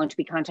are going to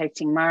be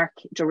contacting Mark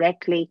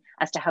directly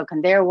as to how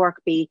can their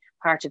work be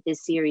part of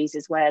this series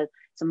as well.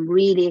 Some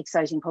really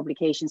exciting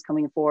publications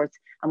coming forth,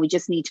 and we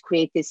just need to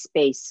create this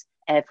space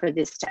for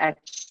this to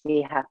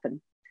actually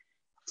happen.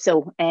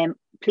 So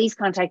please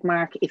contact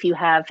Mark if you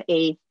have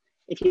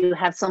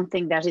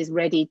something that is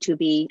ready to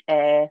be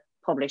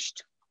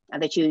published,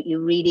 and that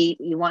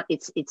you want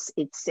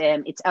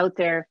it's out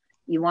there.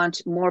 You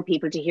want more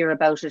people to hear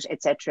about it,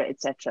 etc.,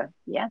 etc.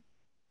 Yeah.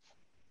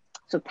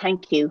 So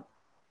thank you.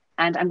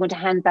 And I'm going to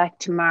hand back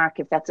to Mark,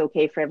 if that's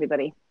okay for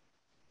everybody.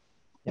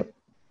 Yep.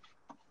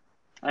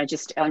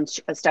 I'll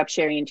stop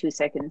sharing in 2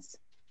 seconds.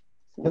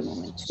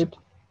 Yes.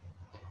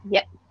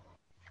 Yep.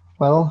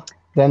 Well,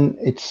 then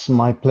it's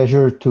my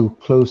pleasure to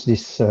close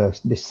this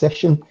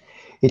session.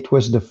 It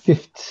was the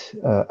 5th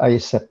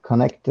ISEP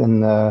Connect,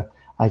 and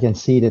I can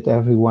see that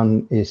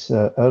everyone is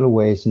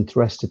always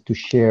interested to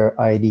share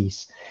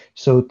ideas.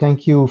 So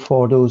thank you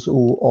for those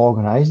who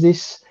organized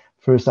this.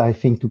 First, I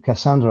think to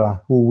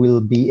Cassandra, who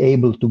will be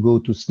able to go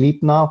to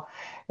sleep now.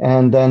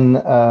 And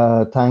then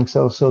thanks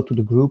also to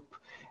the group,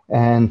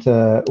 and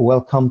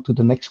welcome to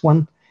the next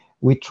one.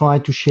 We try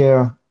to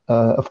share,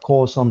 of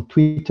course, on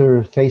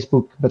Twitter,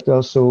 Facebook, but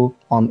also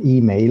on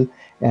email,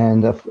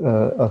 and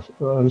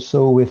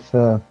also with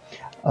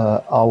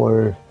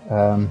our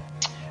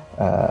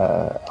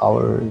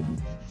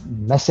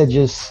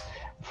messages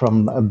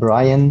from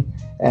Brian.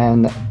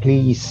 And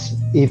please,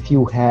 if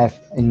you have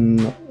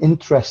an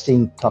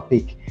interesting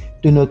topic,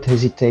 do not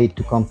hesitate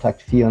to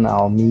contact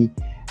Fiona or me.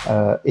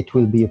 It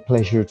will be a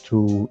pleasure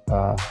to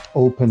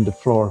open the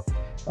floor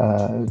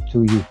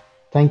to you.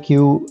 Thank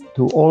you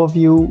to all of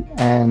you,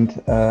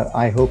 and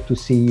I hope to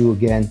see you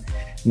again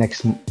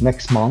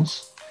next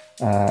month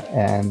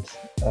and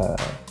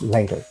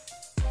later.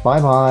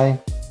 Bye-bye.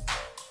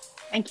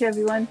 Thank you,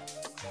 everyone.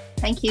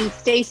 Thank you.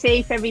 Stay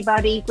safe,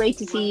 everybody. Great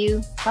to see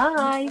you.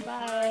 Bye.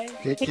 Bye.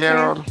 Take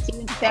care. See you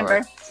in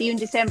December. Bye. See you in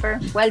December.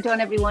 Well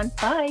done, everyone.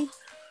 Bye.